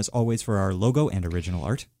Carlton, as always, for our logo and original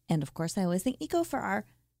art. And of course, I always thank Nico for our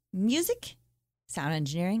music, sound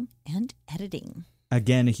engineering, and editing.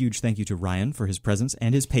 Again, a huge thank you to Ryan for his presence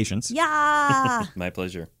and his patience. Yeah! My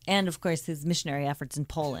pleasure. And of course, his missionary efforts in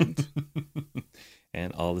Poland.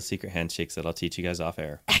 And all the secret handshakes that I'll teach you guys off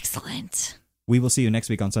air. Excellent. We will see you next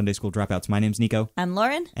week on Sunday School Dropouts. My name's Nico. I'm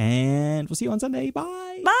Lauren. And we'll see you on Sunday.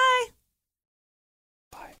 Bye. Bye.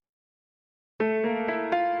 Bye.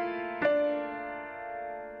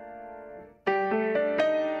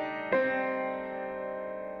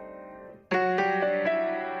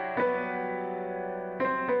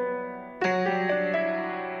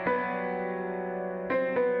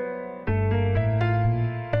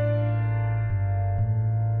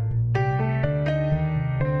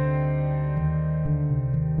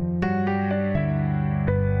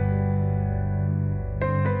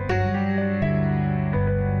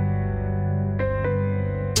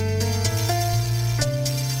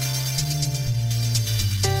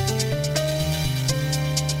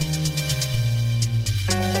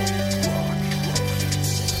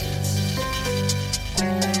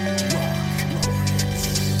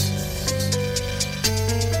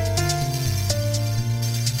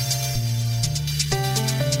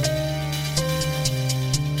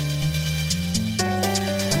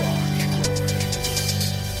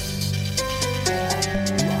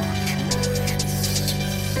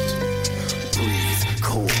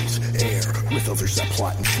 others that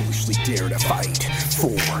plot and foolishly dare to fight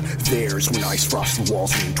for theirs. When ice frosts the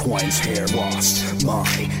walls and entwines hair, lost my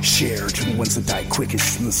share to the ones that die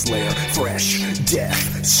quickest in this lair. Fresh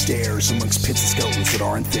death stares amongst pits and skeletons that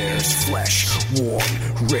aren't theirs. Flesh worn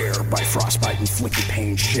rare by frostbite inflicted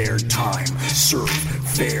pain. Shared time served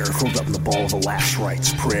fair, curled up in the ball of the last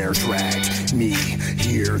right's prayer. Dragged me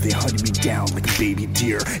here, they hunted me down like a baby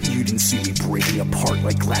deer. You didn't see me breaking apart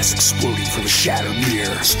like glass exploding from a shattered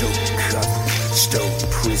mirror. Stone covered, stone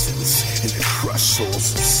prisons, and the crushed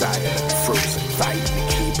souls inside of them frozen, fighting to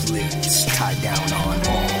keep limbs tied down on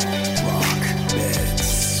all rock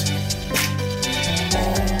beds.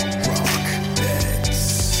 All rock beds.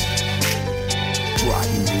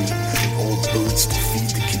 Rotten meat and old boots to feed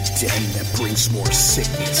the condemned. That brings more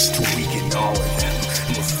sickness to weaken all of them,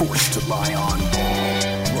 and we're forced to lie on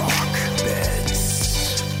all rock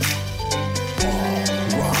beds. All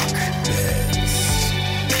rock beds.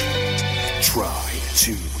 Try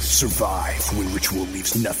to survive when ritual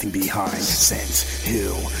leaves nothing behind. Sent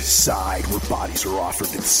hillside where bodies are offered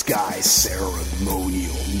in the skies.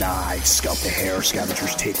 Ceremonial knives scalp the hair.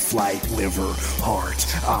 Scavengers take flight. Liver, heart,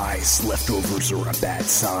 eyes. Leftovers are a bad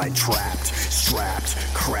sign. Trapped, strapped,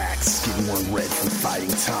 cracked. Skin worn red from fighting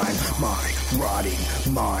time. My rotting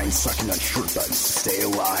mind sucking on shirt buttons to stay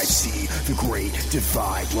alive. See the great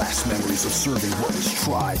divide. Last memories of serving what was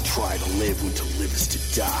tried. Try to live when to live is to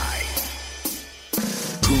die.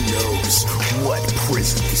 Who knows what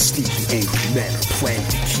prison these sneaky angry men are planning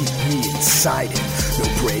to keep me inside it. No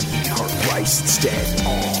bread, eat hard rice instead.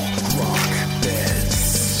 All rock beds.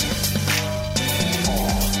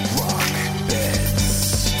 All rock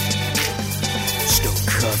beds. Stone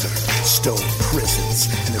covered, stone prisons,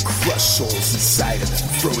 and the crushed souls inside of them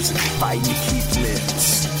frozen, fighting to keep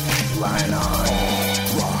limbs. Lying on all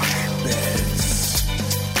rock beds.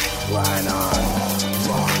 Recline on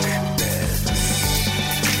rock bed.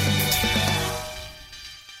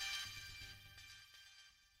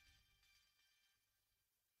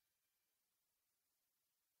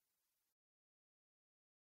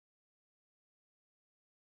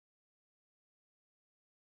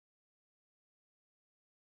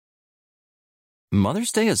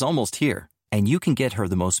 Mother's Day is almost here, and you can get her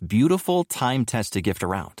the most beautiful time-tested gift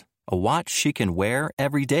around, a watch she can wear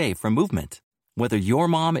every day from Movement. Whether your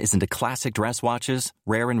mom is into classic dress watches,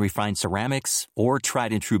 rare and refined ceramics, or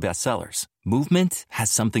tried-and-true bestsellers, Movement has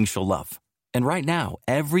something she'll love. And right now,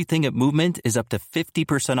 everything at Movement is up to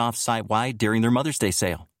 50% off site-wide during their Mother's Day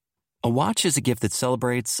sale. A watch is a gift that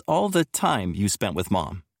celebrates all the time you spent with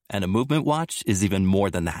Mom, and a Movement watch is even more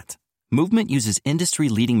than that. Movement uses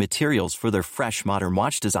industry-leading materials for their fresh modern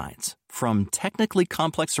watch designs, from technically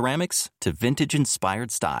complex ceramics to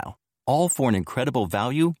vintage-inspired style, all for an incredible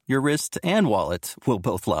value your wrist and wallet will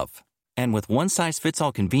both love. And with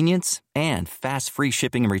one-size-fits-all convenience and fast free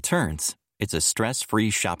shipping and returns, it's a stress-free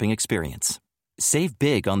shopping experience. Save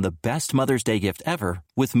big on the best Mother's Day gift ever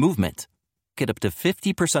with Movement. Get up to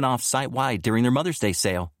 50% off site-wide during their Mother's Day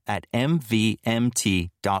sale at mvmt.com.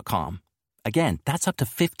 Again, that's up to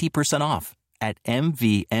 50% off at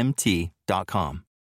mvmt.com.